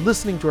here for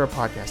listening to our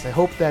podcast. I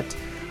hope that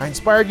I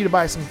inspired you to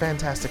buy some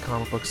fantastic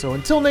comic books. So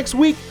until next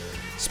week,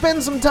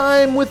 spend some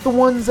time with the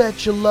ones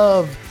that you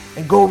love,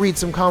 and go read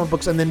some comic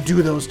books, and then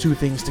do those two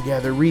things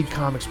together. Read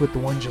comics with the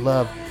ones you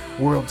love.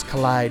 Worlds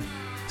collide.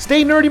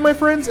 Stay nerdy, my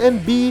friends,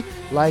 and be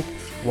like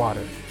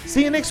water.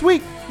 See you next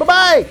week.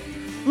 Bye-bye.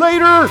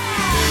 Later.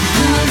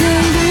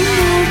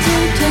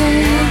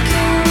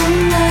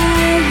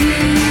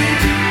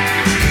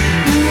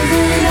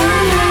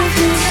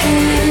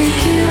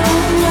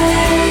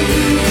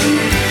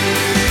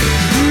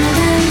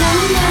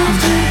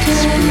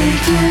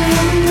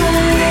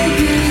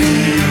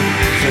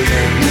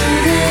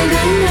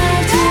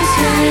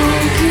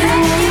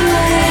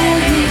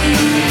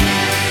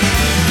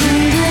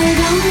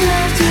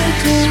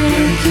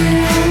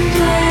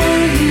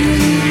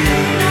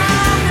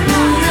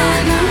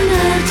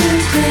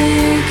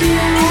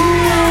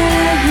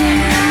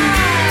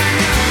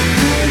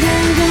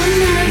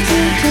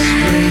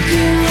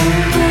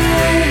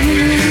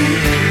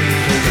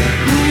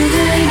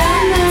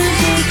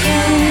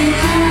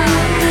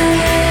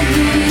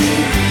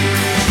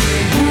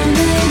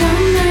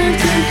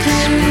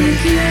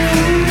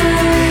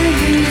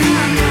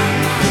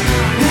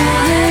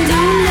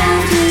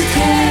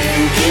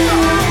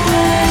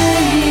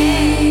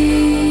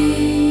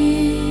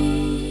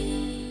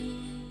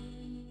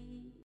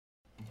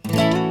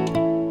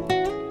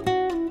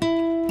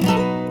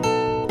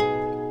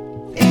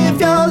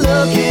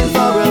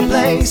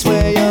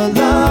 Where your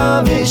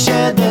love is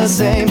shared the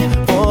same,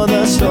 for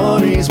the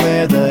stories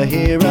where the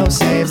hero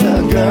saves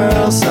the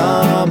girl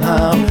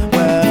somehow.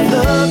 Where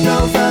look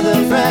no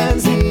further,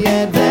 friends, the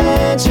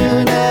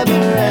adventure never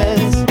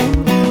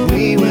ends.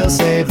 We will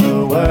save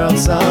the world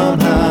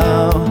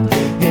somehow.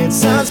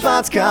 It's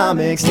Sunspots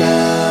Comics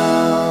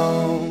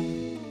now.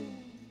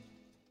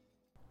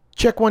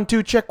 Check 1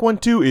 2, check 1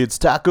 2. It's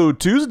Taco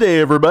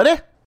Tuesday, everybody.